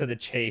cut to the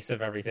chase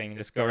of everything,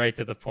 just go right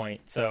to the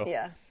point. So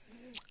yes.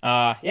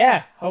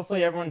 Yeah,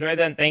 hopefully everyone enjoyed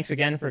that, and thanks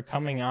again for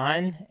coming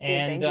on.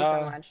 And thank you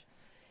so much.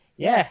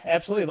 Yeah,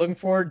 absolutely. Looking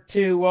forward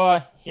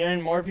to hearing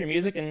more of your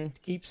music, and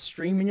keep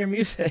streaming your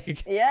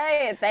music.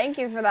 Yay, thank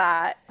you for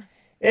that.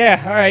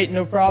 Yeah, all right,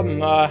 no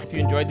problem. If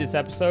you enjoyed this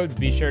episode,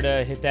 be sure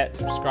to hit that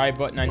subscribe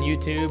button on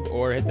YouTube,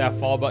 or hit that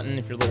follow button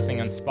if you're listening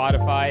on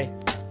Spotify.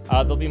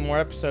 There'll be more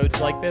episodes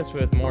like this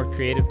with more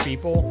creative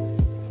people.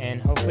 And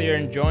hopefully you're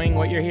enjoying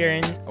what you're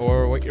hearing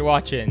or what you're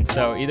watching.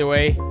 So either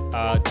way,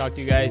 talk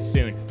to you guys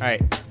soon. All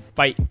right,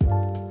 bye.